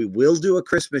show. We will do a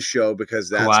Christmas show because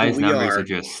that's Kawhi's who we numbers are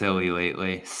just silly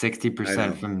lately.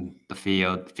 60% from the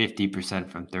field, 50%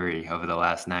 from 3 over the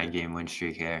last 9-game win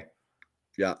streak here.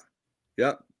 Yeah.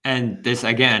 And this,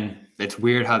 again, it's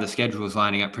weird how the schedule is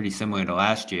lining up pretty similar to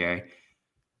last year.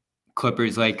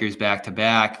 Clippers, Lakers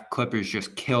back-to-back. Clippers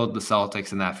just killed the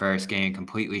Celtics in that first game,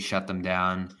 completely shut them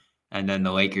down. And then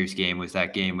the Lakers game was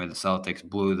that game where the Celtics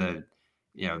blew the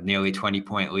nearly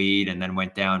 20-point lead and then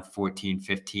went down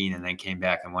 14-15 and then came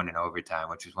back and won in overtime,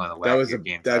 which was one of the wackier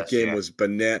games. That game was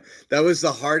banana. That was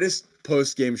the hardest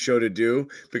post-game show to do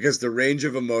because the range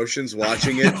of emotions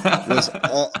watching it was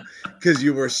all because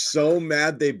you were so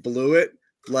mad they blew it.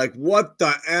 Like, what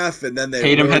the F? And then they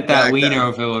Tatum hit that leaner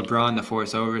over LeBron to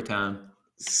force overtime.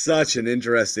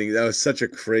 That was such a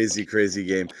crazy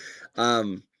game.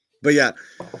 But yeah,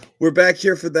 we're back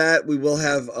here for that. We will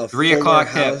have a 3 o'clock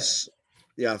house. Tip.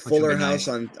 Yeah, Fuller House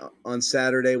on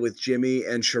Saturday with Jimmy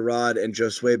and Sherrod and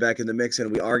Josue back in the mix.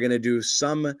 And we are going to do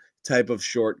some type of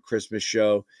short Christmas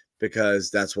show because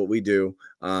that's what we do.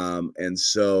 And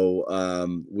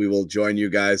so we will join you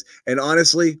guys. And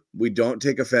honestly, we don't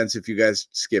take offense if you guys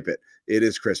skip it. It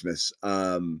is Christmas.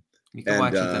 You can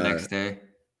watch it the next day.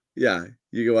 Yeah,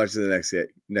 you can watch it the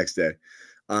next day.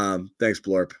 Thanks,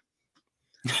 Blorp.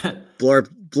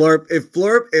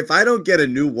 Blorp. If I don't get a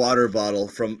new water bottle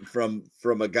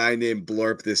from a guy named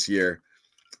Blorp this year,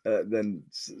 then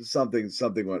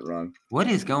something went wrong. What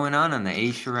is going on the A.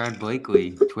 Sherrod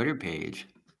Blakely Twitter page?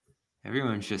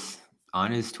 Everyone's just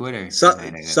on his Twitter.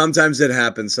 Sometimes it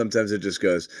happens. Sometimes it just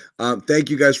goes. Thank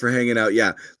you guys for hanging out.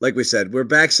 Yeah, like we said, we're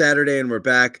back Saturday and we're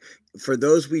back. For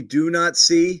those we do not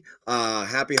see,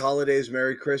 happy holidays,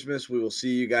 Merry Christmas. We will see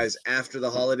you guys after the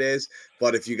holidays.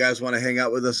 But if you guys want to hang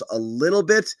out with us a little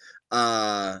bit,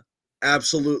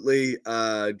 absolutely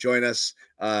join us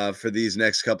for these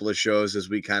next couple of shows as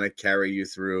we kind of carry you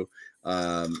through,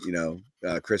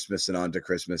 Christmas and on to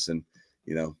Christmas. And,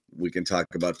 we can talk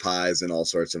about pies and all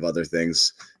sorts of other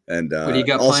things. And what do you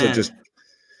got also planned? just,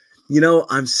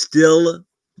 I'm still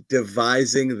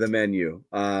devising the menu.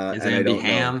 Is it going to be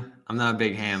ham? I'm not a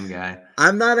big ham guy.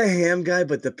 I'm not a ham guy,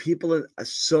 but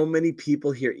so many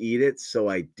people here eat it, so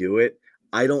I do it.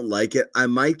 I don't like it. I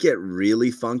might get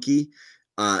really funky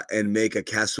and make a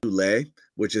cassoulet,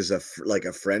 which is a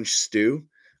French stew.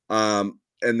 And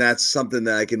that's something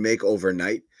that I can make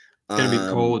overnight. It's going to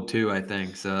be cold too, I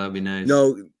think, so that'd be nice.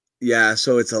 No, yeah,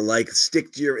 so it's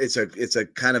it's a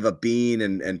kind of a bean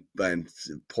and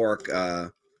pork,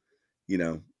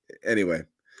 anyway.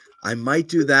 I might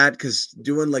do that because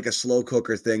doing like a slow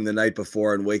cooker thing the night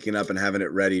before and waking up and having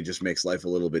it ready just makes life a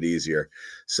little bit easier.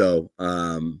 So,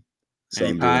 I'm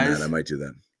doing that. I might do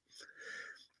that.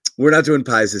 We're not doing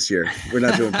pies this year. We're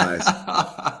not doing pies.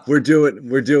 We're doing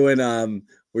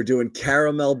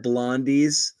caramel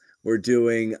blondies. We're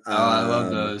doing. I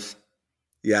love those.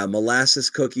 Yeah,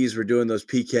 molasses cookies. We're doing those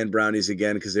pecan brownies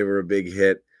again because they were a big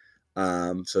hit.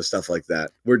 So stuff like that.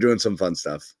 We're doing some fun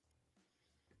stuff.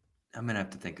 I'm gonna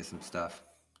have to think of some stuff.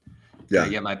 Yeah, I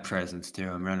get my presents too.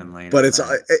 I'm running late. But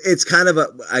it's kind of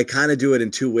I kind of do it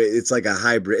in two ways. It's like a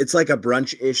hybrid. It's like a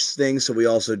brunch-ish thing. So we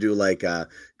also do like a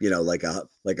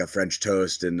French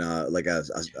toast and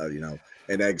an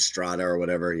egg strata or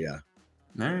whatever. Yeah.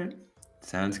 All right.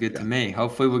 Sounds good to me.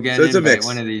 Hopefully we'll get an invite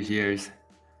one of these years.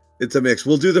 It's a mix.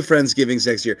 We'll do the Friendsgivings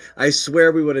next year. I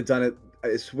swear we would have done it.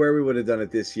 This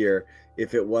year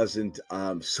if it wasn't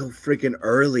so freaking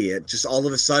early. It just all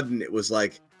of a sudden it was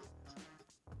like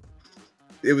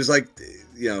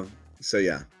so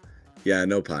yeah. Yeah,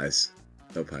 no pies.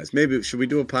 Maybe should we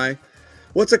do a pie?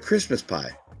 What's a Christmas pie?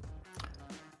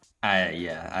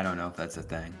 I don't know if that's a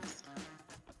thing.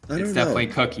 It's definitely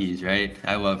cookies, right?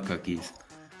 I love cookies.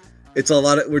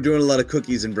 We're doing a lot of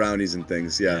cookies and brownies and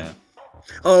things, yeah.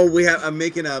 Oh, I'm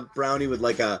making a brownie with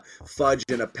like a fudge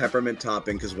and a peppermint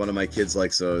topping because one of my kids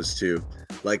likes those too.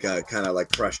 Like a kind of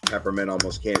like crushed peppermint,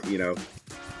 almost can't,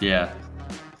 Yeah.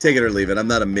 Take it or leave it. I'm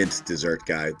not a mint dessert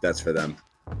guy. That's for them.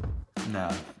 No.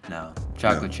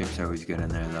 Chocolate chips are always good in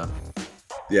there though.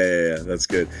 Yeah. That's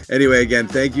good. Anyway, again,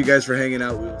 thank you guys for hanging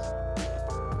out.